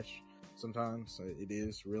trash sometimes. It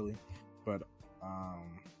is really, but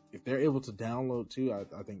if they're able to download too,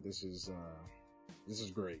 I think this is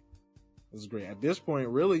great. This is great. At this point,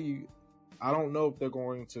 really, I don't know if they're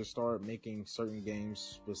going to start making certain games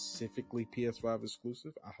specifically PS5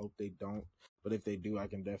 exclusive. I hope they don't, but if they do, I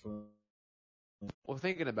can definitely. Well,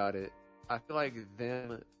 thinking about it, I feel like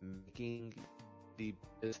them making the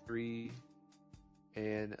PS3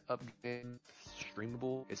 and up game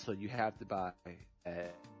streamable is so you have to buy a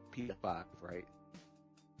PS5, right?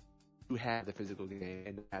 You have the physical game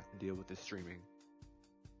and have to deal with the streaming.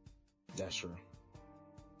 That's true.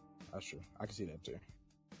 That's true. I can see that too.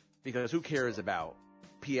 Because who cares about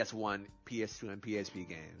PS1, PS2, and PSP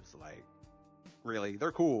games? Like, really,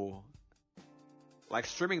 they're cool. Like,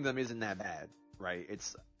 streaming them isn't that bad, right?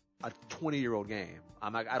 It's a 20-year-old game.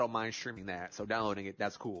 I don't mind streaming that, so downloading it,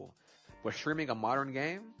 that's cool. But streaming a modern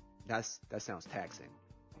game, that sounds taxing.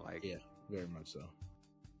 Like, yeah, very much so.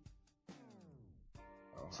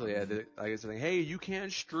 So yeah, I guess they're like, hey, you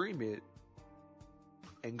can't stream it,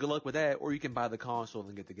 and good luck with that, or you can buy the console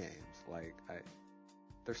and get the games. Like,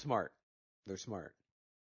 they're smart. They're smart.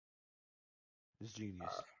 It's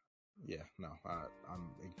genius. Yeah, no,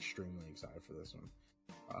 I'm extremely excited for this one.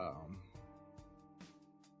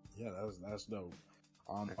 Yeah, that's dope.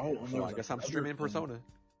 I guess I'm streaming Persona.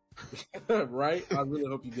 Right? I really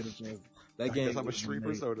hope you get a chance. That game. I guess I'm a stream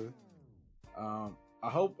Persona. I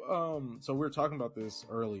hope, so we were talking about this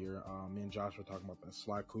earlier. Me and Josh were talking about that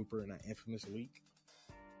Sly Cooper and that Infamous leak.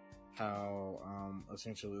 How,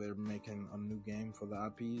 essentially they're making a new game for the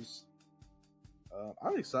IPs.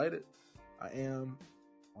 I'm excited. I am.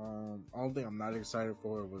 Only thing I'm not excited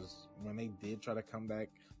for was when they did try to come back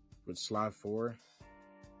with Sly 4.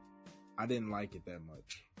 I didn't like it that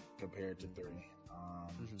much compared to 3.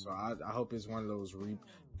 So I hope it's one of those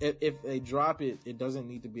if they drop it, it doesn't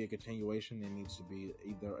need to be a continuation. It needs to be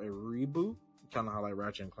either a reboot, kind of how like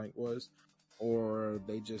Ratchet and Clank was, or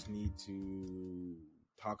they just need to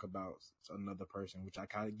talk about another person, which I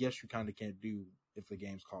guess you kind of can't do if the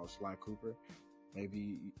game's called Sly Cooper.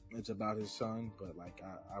 Maybe it's about his son, but like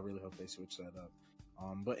I really hope they switch that up.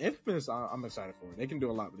 But Infamous, I'm excited for it. They can do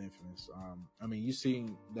a lot with Infamous. I mean, you've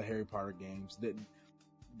seen the Harry Potter games. That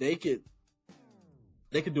they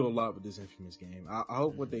could do a lot with this Infamous game. I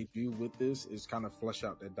hope what they do with this is kind of flesh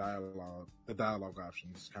out the dialogue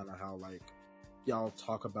options, kind of how like y'all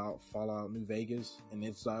talk about Fallout New Vegas and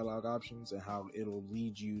its dialogue options and how it'll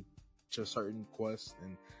lead you to certain quests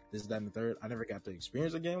and this, that, and the third. I never got to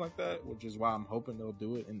experience a game like that, which is why I'm hoping they'll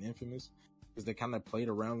do it in Infamous, because they kind of played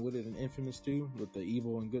around with it in Infamous too, with the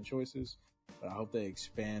evil and good choices. But I hope they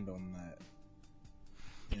expand on that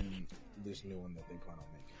in this new one that they plan on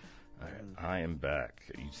making. I am back.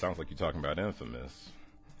 It sounds like you're talking about Infamous.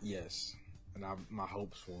 Yes. and my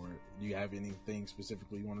hopes for it. Do you have anything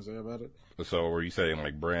specifically you want to say about it? So, were you saying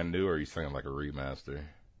like brand new, or are you saying like a remaster?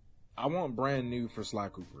 I want brand new for Sly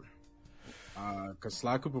Cooper, because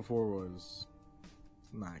Sly Cooper 4 was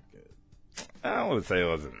not good. I wouldn't say it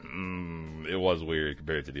wasn't. It was weird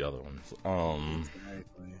compared to the other ones.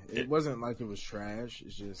 Exactly. It wasn't like it was trash.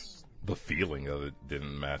 It's just the feeling of it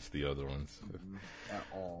didn't match the other ones at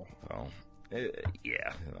all. So,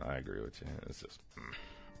 yeah, I agree with you. It's just,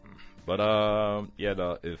 but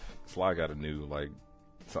yeah, if Sly got a new like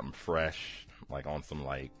something fresh, like on some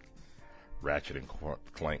like Ratchet and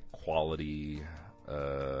Clank quality,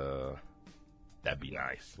 that'd be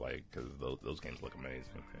nice. Like, because those games look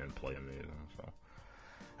amazing and play amazing. So,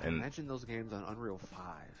 and imagine those games on Unreal 5.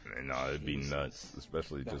 No, it'd be nuts,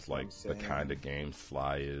 especially just like the kind of game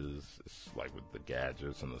Sly is. It's like with the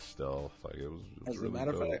gadgets and the stealth. Like it was As really a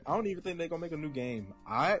matter dope. of fact, I don't even think they're gonna make a new game.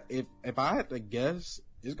 If I had to guess,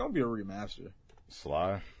 it's gonna be a remaster.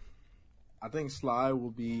 Sly. I think Sly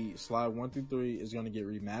 1 through 3 is gonna get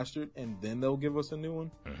remastered, and then they'll give us a new one.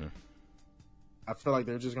 Mm-hmm. I feel like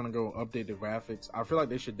they're just gonna go update the graphics. I feel like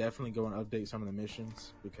they should definitely go and update some of the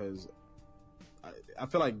missions, because I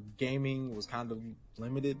feel like gaming was kind of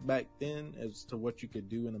limited back then as to what you could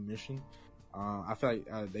do in a mission. I feel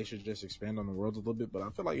like they should just expand on the world a little bit, but I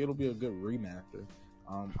feel like it'll be a good remaster.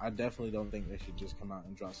 I definitely don't think they should just come out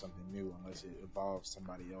and drop something new unless it involves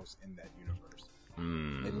somebody else in that universe.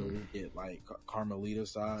 Maybe we get like Carmelita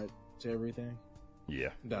side to everything. Yeah,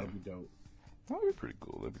 That'd be dope. That'd be pretty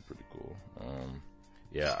cool.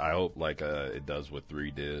 Yeah, I hope like it does what 3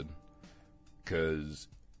 did.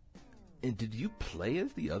 And did you play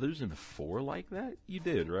as the others in 4 like that? You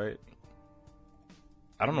did, right?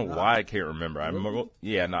 I don't know why I can't remember. I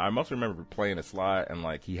must remember playing as Sly and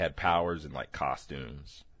like he had powers and like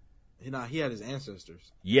costumes. He had his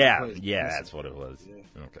ancestors. Yeah, that's what it was. Yeah.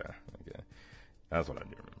 Okay, that's what I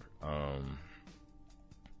do remember.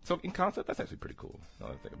 So in concept, that's actually pretty cool. Now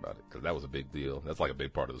that I think about it, because that was a big deal. That's like a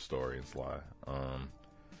big part of the story in Sly.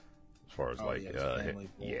 As far as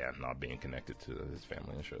not being connected to his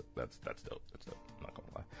family and shit. That's dope. I'm not gonna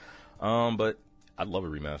lie. But I'd love a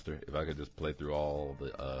remaster. If I could just play through all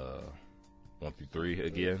the 1 through 3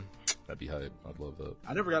 again, that'd be hype. I'd love that.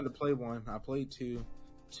 I never got to play 1. I played 2.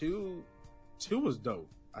 2 was dope.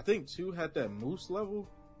 I think 2 had that moose level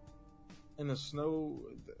in the snow,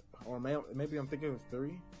 or maybe I'm thinking of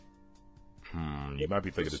 3. You might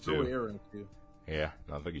be thinking of 2. Era in 2. Yeah,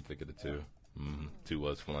 no, I think you're thinking of 2. 2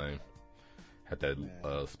 was flame. Had that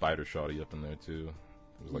spider shawty up in there too.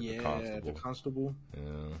 It was like the constable. The constable.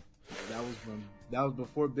 Yeah. That was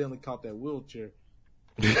before Bentley caught that wheelchair.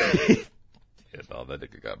 Yeah, no, that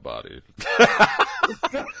nigga got bodied.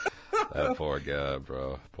 That poor guy,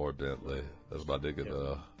 bro. Poor Bentley. That's my nigga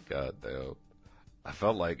though. God damn. I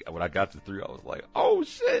felt like when I got to 3, I was like, oh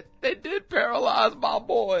shit, they did paralyze my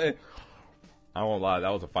boy. I won't lie, that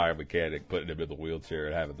was a fire mechanic putting him in the wheelchair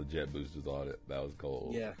and having the jet boosters on it. That was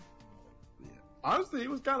cold. Yeah. Honestly, it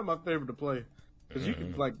was kind of my favorite to play. Because you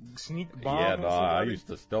could, like, sneak bombs. Yeah, no, I used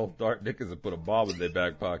to stealth dart niggas and put a bomb in their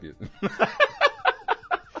back pocket.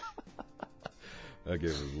 That game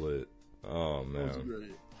was lit. Oh, man. That was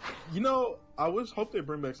great. You know, I hope they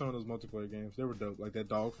bring back some of those multiplayer games. They were dope. Like that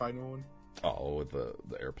dogfighting one. Oh, with the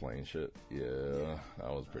airplane shit. Yeah, that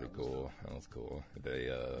was pretty cool. That was cool. If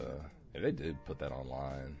they did put that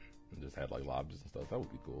online and just had like lobbies and stuff, that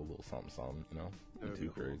would be cool. A little something, you know? Not too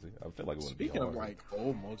crazy. I feel like it wouldn't Speaking be hard. of like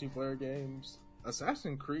old multiplayer games,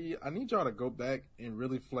 Assassin's Creed, I need y'all to go back and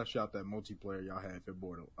really flesh out that multiplayer y'all had for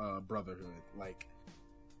Brotherhood. Like,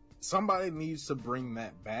 somebody needs to bring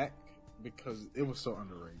that back because it was so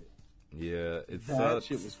underrated. Yeah, it That sucks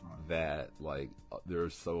shit was fun. that like there are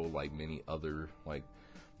so like many other like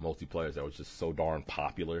multiplayers that was just so darn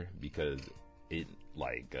popular because it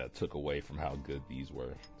like took away from how good these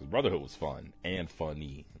were. 'Cause Brotherhood was fun and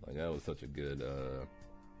funny. Like that was such a good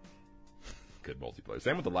good multiplayer.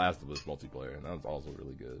 Same with The Last of Us multiplayer, and that was also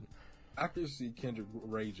really good. I could see Kendrick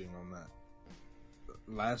raging on that.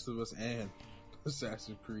 Last of Us and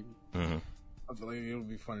Assassin's Creed. Mm-hmm. I feel like it would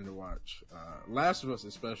be funny to watch. Last of Us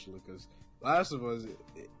especially, because Last of Us,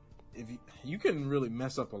 if you can really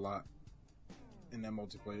mess up a lot in that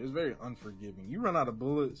multiplayer. It's very unforgiving. You run out of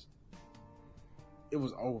bullets, it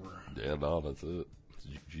was over. Yeah, no, that's it.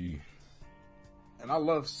 GG. And I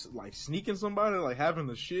love like sneaking somebody, like having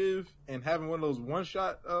the shiv and having one of those one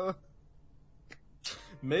shot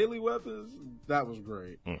melee weapons. That was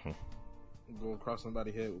great. Mm-hmm. Go across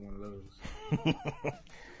somebody's head with one of those.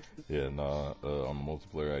 Yeah, no. On the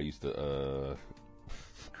multiplayer, I used to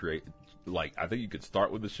create. Like, I think you could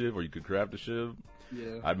start with the shiv, or you could craft a shiv.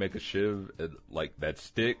 Yeah. I'd make a shiv, and, like that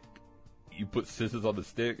stick. you put scissors on the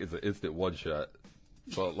stick, it's an instant one shot.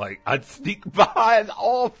 So, like, I'd sneak behind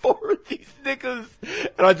all 4 of these niggas,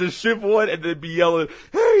 and I'd just shift one and then be yelling,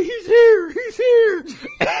 hey, he's here!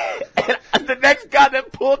 And the next guy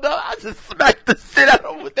that pulled up, I just smacked the shit out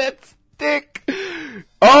of him with that stick.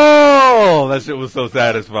 Oh, that shit was so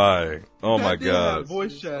satisfying. Oh my god.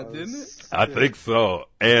 Voice chat, didn't it? I think so.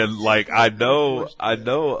 And like, I know,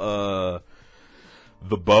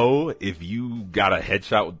 the bow, if you got a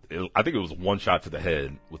headshot, I think it was one shot to the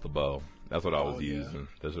head with the bow. That's what I was using.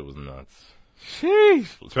 That shit was nuts.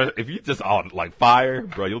 Sheesh. Especially if you just on like fire,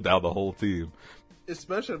 bro, you'll down the whole team.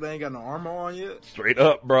 Especially if they ain't got no armor on yet. Straight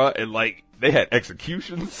up, bro. And like, they had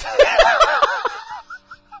executions.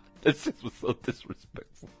 This shit was so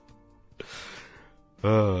disrespectful.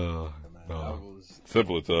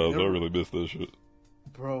 Simpler times. I really miss that shit.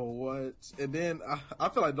 Bro, what? And then I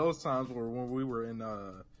feel like those times were when we were in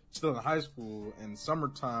still in high school, and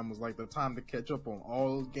summertime was like the time to catch up on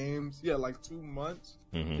all those games. Yeah, like 2 months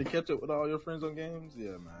to catch up with all your friends on games.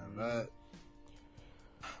 Yeah, man.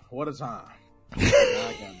 What a time.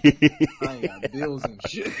 I ain't got bills and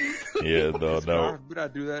shit. Yeah, no. We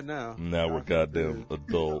gotta do that now. Now we're goddamn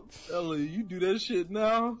adults. Ellie, you do that shit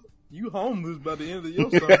now, you homeless by the end of your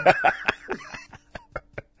summer.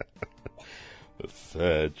 That's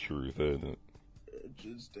sad truth, isn't it? It's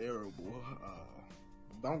just terrible.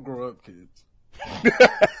 Don't grow up, kids.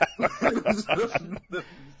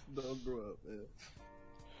 Don't grow up, man.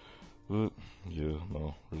 But, yeah,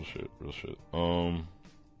 no, real shit.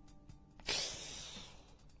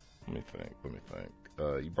 Let me think.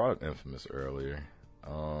 You brought up Infamous earlier.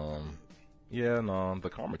 Yeah, no, the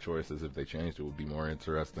karma choices, if they changed it, would be more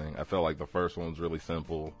interesting. I felt like the first one was really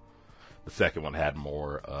simple. The second one had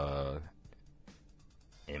more,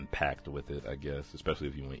 impact with it, I guess, especially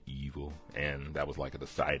if you went evil, and that was like a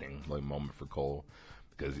deciding moment for Cole,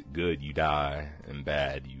 because good you die and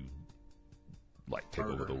bad you like take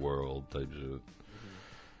over the world type shit.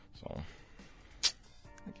 So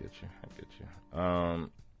I get you.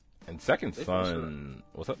 And Second Son,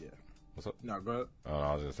 what's up? Yeah. What's up? No, go ahead.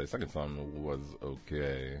 I was gonna say Second Son was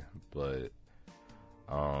okay, but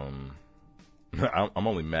I'm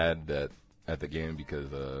only mad that at the game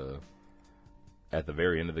because at the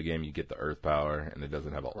very end of the game, you get the Earth power, and it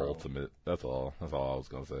doesn't have an ultimate. That's all I was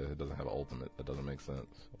gonna say. It doesn't have an ultimate. That doesn't make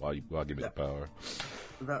sense. Why give me the power?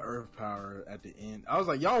 That Earth power at the end. I was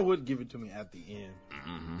like, y'all would give it to me at the end.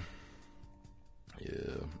 Mm-hmm.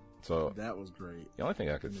 Yeah. So that was great. The only thing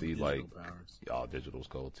I could see, like, powers. Digital's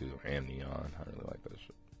cool too, and Neon. I really like that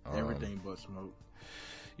shit. Everything but smoke.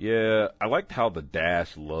 Yeah, I liked how the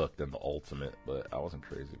dash looked and the ultimate, but I wasn't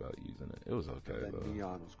crazy about using it. It was okay that though.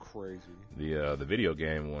 Neon was crazy. The video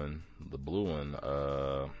game one, the blue one,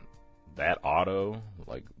 that auto,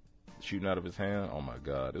 like shooting out of his hand. Oh my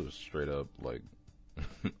god, it was straight up like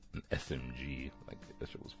an SMG. Like that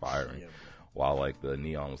shit was firing. Yeah, while like the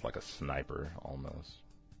Neon was like a sniper almost.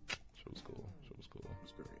 Shit was cool. It was great.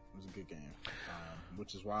 It was a good game.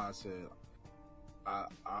 Which is why I said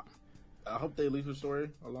I hope they leave the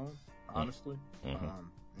story alone, honestly,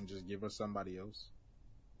 and just give us somebody else.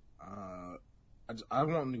 I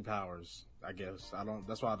want new powers, I guess.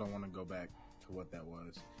 That's why I don't want to go back to what that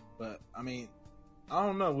was. But I mean, I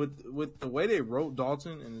don't know, with the way they wrote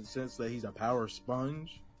Dalton in the sense that he's a power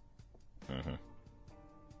sponge.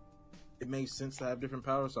 It makes sense to have different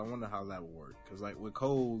powers, so I wonder how that would work. Because, like, with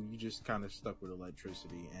Cole, you just kind of stuck with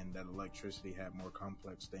electricity, and that electricity had more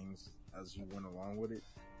complex things as you went along with it,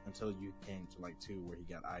 until you came to, like, 2, where he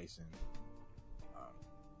got ice and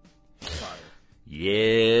fire.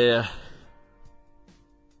 Yeah.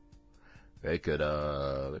 They could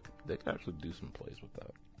actually do some plays with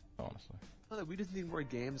that, honestly. We just need more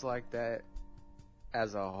games like that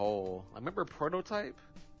as a whole. I remember Prototype?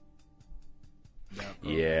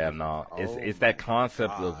 Yeah, no, it's that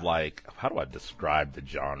concept of like, how do I describe the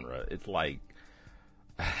genre? It's like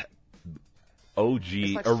OG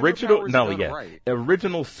like original, right.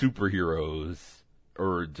 original superheroes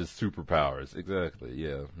or just superpowers. Exactly,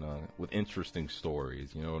 yeah, no, with interesting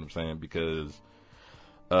stories. You know what I'm saying? Because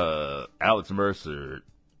Alex Mercer,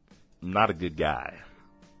 not a good guy.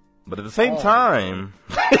 But at the same time,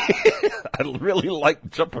 I really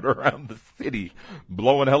like jumping around the city,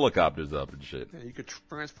 blowing helicopters up and shit. Yeah, you could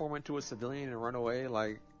transform into a civilian and run away.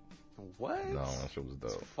 Like, what? No, that shit was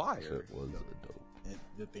dope. It's fire. That shit was dope. And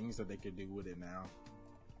the things that they could do with it now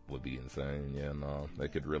would be insane. Yeah, no, they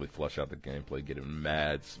could really flush out the gameplay, get it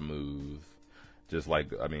mad smooth. Just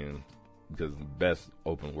like, I mean, because the best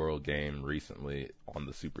open world game recently on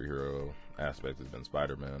the superhero aspect has been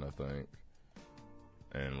Spider-Man, I think.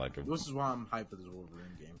 And like, this is why I'm hyped for this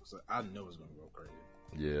Wolverine game, because I know it's gonna go crazy.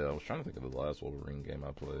 Yeah, I was trying to think of the last Wolverine game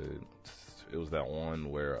I played. It was that one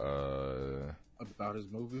where, About his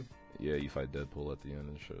movie? yeah, you fight Deadpool at the end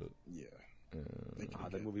and shit. Yeah.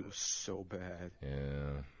 That movie was so bad.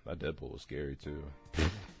 Yeah, that Deadpool was scary too. Yeah,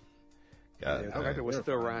 God, the actor was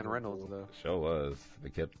still Ryan Reynolds though. show was. They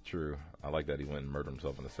kept it true. I like that he went and murdered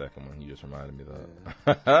himself in the second one. You just reminded me of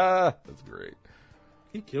that. That's great.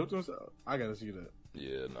 He killed himself? I gotta see that.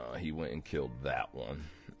 Yeah, no, he went and killed that one,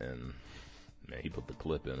 and man, he put the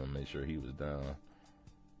clip in him, made sure he was down.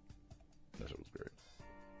 That shit was great.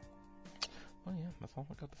 Oh yeah, that's all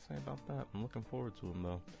I got to say about that. I'm looking forward to him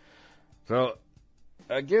though. So,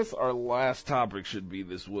 I guess our last topic should be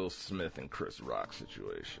this Will Smith and Chris Rock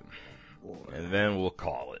situation, and then we'll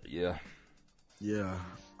call it. Yeah. Yeah.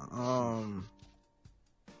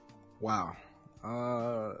 Wow.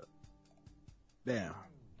 Damn.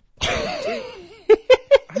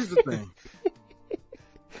 Here's the thing.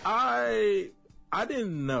 I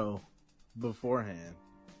didn't know beforehand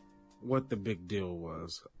what the big deal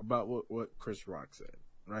was about what Chris Rock said,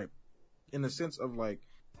 right? In the sense of like,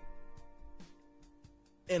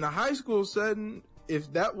 in a high school setting,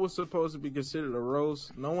 if that was supposed to be considered a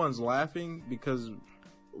roast, no one's laughing because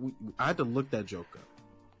I had to look that joke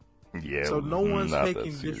up. Yeah. So no one's not taking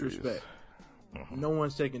that serious. disrespect. No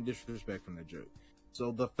one's taking disrespect from that joke.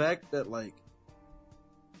 So the fact that like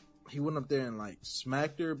he went up there and like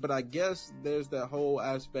smacked her, but I guess there's that whole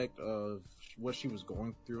aspect of what she was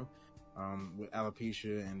going through with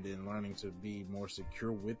alopecia and then learning to be more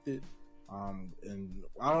secure with it. And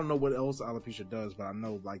I don't know what else alopecia does, but I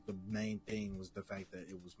know like the main thing was the fact that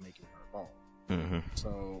it was making her bald. Mm-hmm.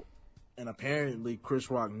 So, and apparently Chris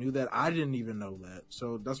Rock knew that. I didn't even know that.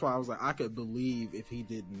 So that's why I was like, I could believe if he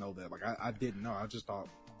didn't know that. Like I didn't know. I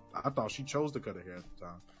thought she chose to cut her hair at the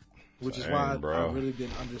time, which is why I really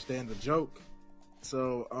didn't understand the joke.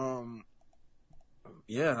 So,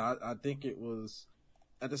 yeah, I think it was,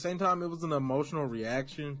 at the same time, it was an emotional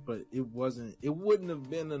reaction, but it wouldn't have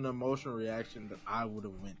been an emotional reaction that I would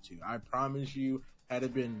have went to. I promise you, had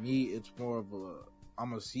it been me, it's more of a, I'm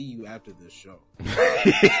gonna see you after this show.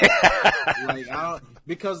 Like, I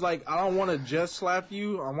don't want to just slap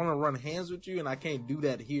you. I want to run hands with you, and I can't do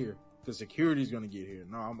that here because security's gonna get here.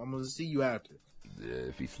 No, I'm gonna see you after. Yeah,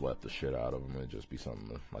 if he slapped the shit out of him, it'd just be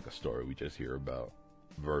something like a story we just hear about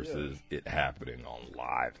versus it happening on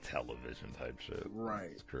live television type shit. Right.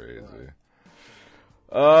 It's crazy. Right.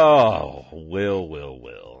 Oh,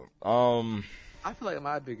 Will. I feel like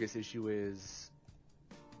my biggest issue is,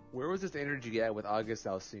 where was this energy at with August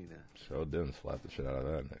Alsina? Sure didn't slap the shit out of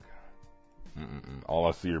that nigga. All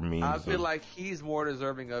I see are memes. I feel like he's more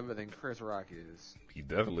deserving of it than Chris Rock is. He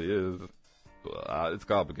definitely is. It's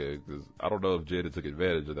complicated because I don't know if Jada took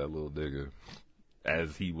advantage of that little nigga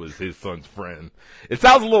as he was his son's friend. It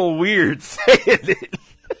sounds a little weird saying it.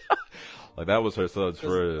 Like that was her son's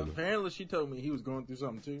friend. Apparently she told me he was going through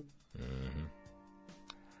something too. Mm-hmm.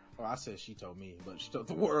 Oh, I said she told me, but she told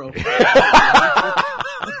the world.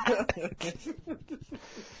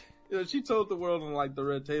 Yeah, she told the world on like the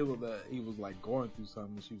red table that he was like going through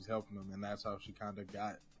something and she was helping him, and that's how she kind of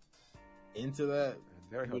got into that.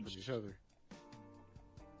 And they're helping each other.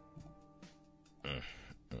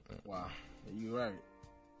 Wow, you're right.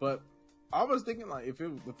 But I was thinking like if the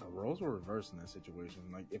roles were reversed in that situation,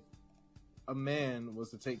 like if a man was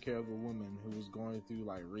to take care of a woman who was going through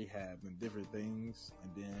like rehab and different things,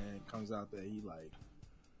 and then it comes out that he like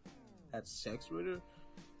had sex with her,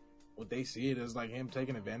 would they see it as like him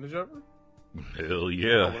taking advantage of her? Hell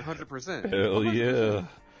yeah, 100%. Hell yeah.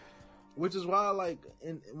 Which is why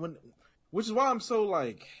which is why I'm so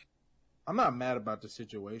like, I'm not mad about the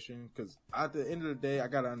situation, because at the end of the day, I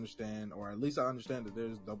gotta understand, or at least I understand that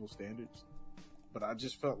there's double standards. But I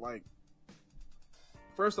just felt like,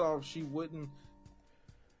 first off, she wouldn't.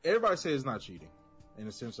 Everybody says it's not cheating, in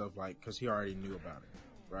the sense of like, because he already knew about it,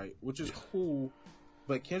 right? Which is cool.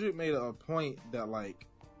 But Kendrick made a point that like,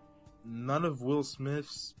 none of Will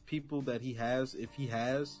Smith's people that he has, if he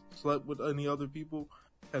has slept with any other people,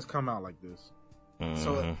 has come out like this. Mm-hmm.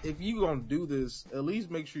 So if you gonna do this, at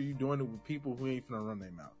least make sure you're doing it with people who ain't finna run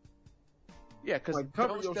their mouth. Yeah, because like,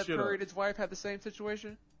 don't Steph Curry and his wife had the same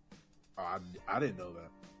situation? Oh, I didn't know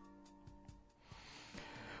that.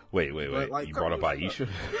 Wait. Like, you brought up Aisha?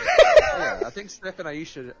 Yeah, I think Steph and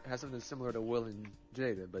Aisha have something similar to Will and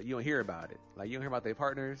Jada, but you don't hear about it. Like, you don't hear about their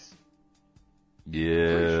partners.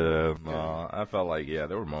 Yeah, no, I felt like, there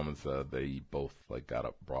were moments that they both like got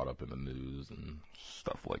brought up in the news and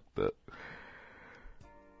stuff like that.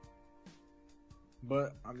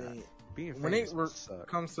 But I mean, when it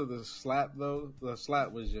comes to the slap, though, the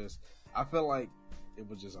slap was just, I felt like it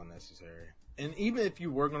was just unnecessary. And even if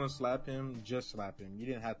you were gonna slap him, just slap him. You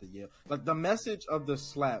didn't have to yell. Like the message of the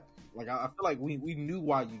slap, like I feel like we knew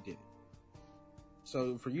why you did it.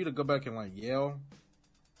 So for you to go back and like yell,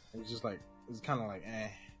 it's just like it's kind of like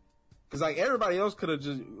because like everybody else could have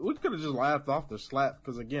just laughed off the slap.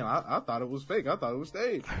 Because again, I thought it was fake. I thought it was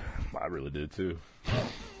staged. I really did too.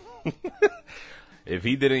 If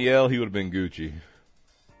he didn't yell, he would have been Gucci.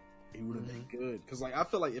 He would have been good. Because like I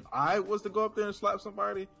feel like if I was to go up there and slap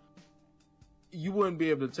somebody, you wouldn't be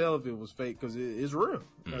able to tell if it was fake because it's real.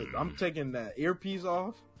 Like, I'm taking that earpiece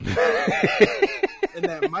off, and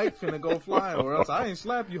that mic finna go flying, or else I ain't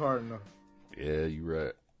slap you hard enough. Yeah, you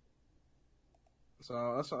right.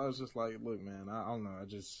 So that's why I was just like, look, man, I don't know.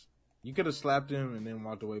 You could have slapped him and then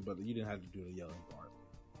walked away, but you didn't have to do the yelling part.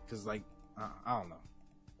 Because like, I don't know.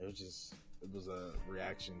 It was a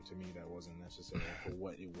reaction to me that wasn't necessary for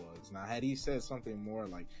what it was. Now, had he said something more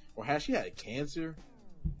like, or had she had cancer?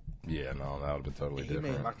 Yeah, no, that would have been totally different.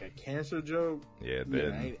 He made like a cancer joke. Yeah,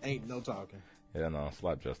 then ain't no talking. Yeah, no,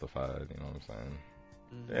 slap justified. You know what I'm saying?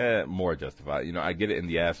 Yeah, more justified. You know, I get it in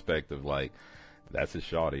the aspect of like, that's his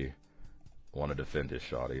shawty. Want to defend his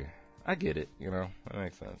shawty. I get it. You know, that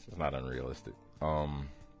makes sense. It's not unrealistic.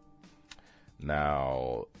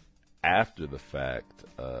 Now, after the fact,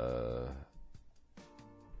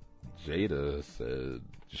 Jada said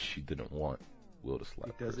she didn't want Will to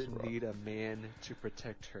slap. He doesn't need a man to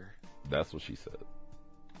protect her. That's what she said.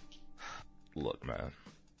 Look, man,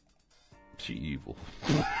 she evil.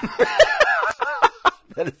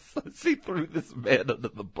 She threw this man under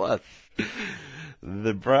the bus.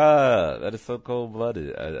 That is so cold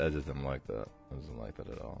blooded. I just didn't like that. I just didn't like that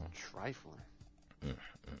at all. Trifling.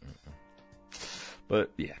 But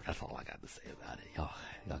yeah, that's all I got to say about it.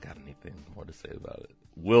 Y'all got anything more to say about it?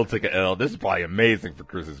 Will take a L. This is probably amazing for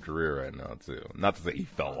Chris's career right now too. Not to say he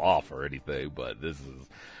fell off or anything, but this is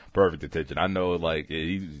perfect attention. I know, like,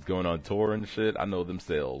 he's going on tour and shit. I know them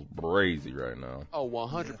sales crazy right now. Oh,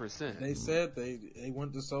 100%. They said they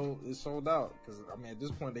went to it sold out. Because, I mean, at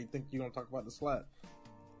this point, they think you're going to talk about the slap.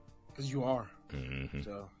 Because you are. Mm-hmm.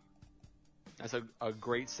 So that's a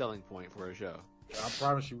great selling point for a show. I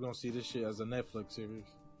promise you we're going to see this shit as a Netflix series.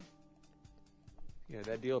 Yeah,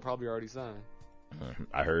 that deal probably already signed.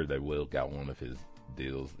 I heard that Will got one of his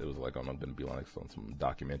deals. It was like going to be like some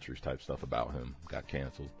documentaries type stuff about him. Got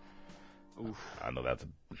canceled. Oof. I know that's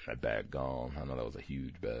a bag gone. I know that was a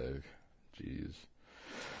huge bag. Jeez.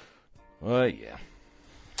 Well, yeah.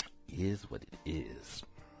 Is what it is.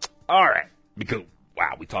 All right. Because,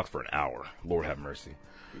 wow, we talked for an hour. Lord have mercy.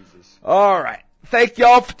 Jesus. All right. Thank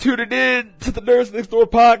y'all for tuning in to the Nerds Next Door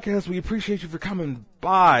podcast. We appreciate you for coming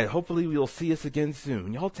by. Hopefully we'll see us again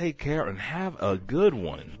soon. Y'all take care and have a good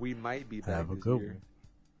one. We might be back Have a this good year. one.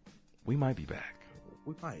 We might be back.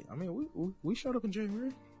 We might. I mean, we showed up in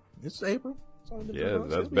January. It's April. It's only been 2 Yeah,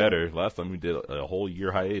 months. that's better. Last time we did a whole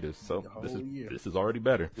year hiatus, so year. this is already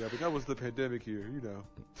better. Yeah, but that was the pandemic year, you know.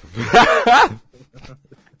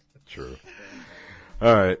 True.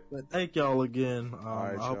 All right. But thank y'all again. All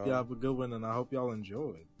right, I hope y'all. y'all have a good one, and I hope y'all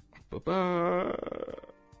enjoyed. Bye-bye.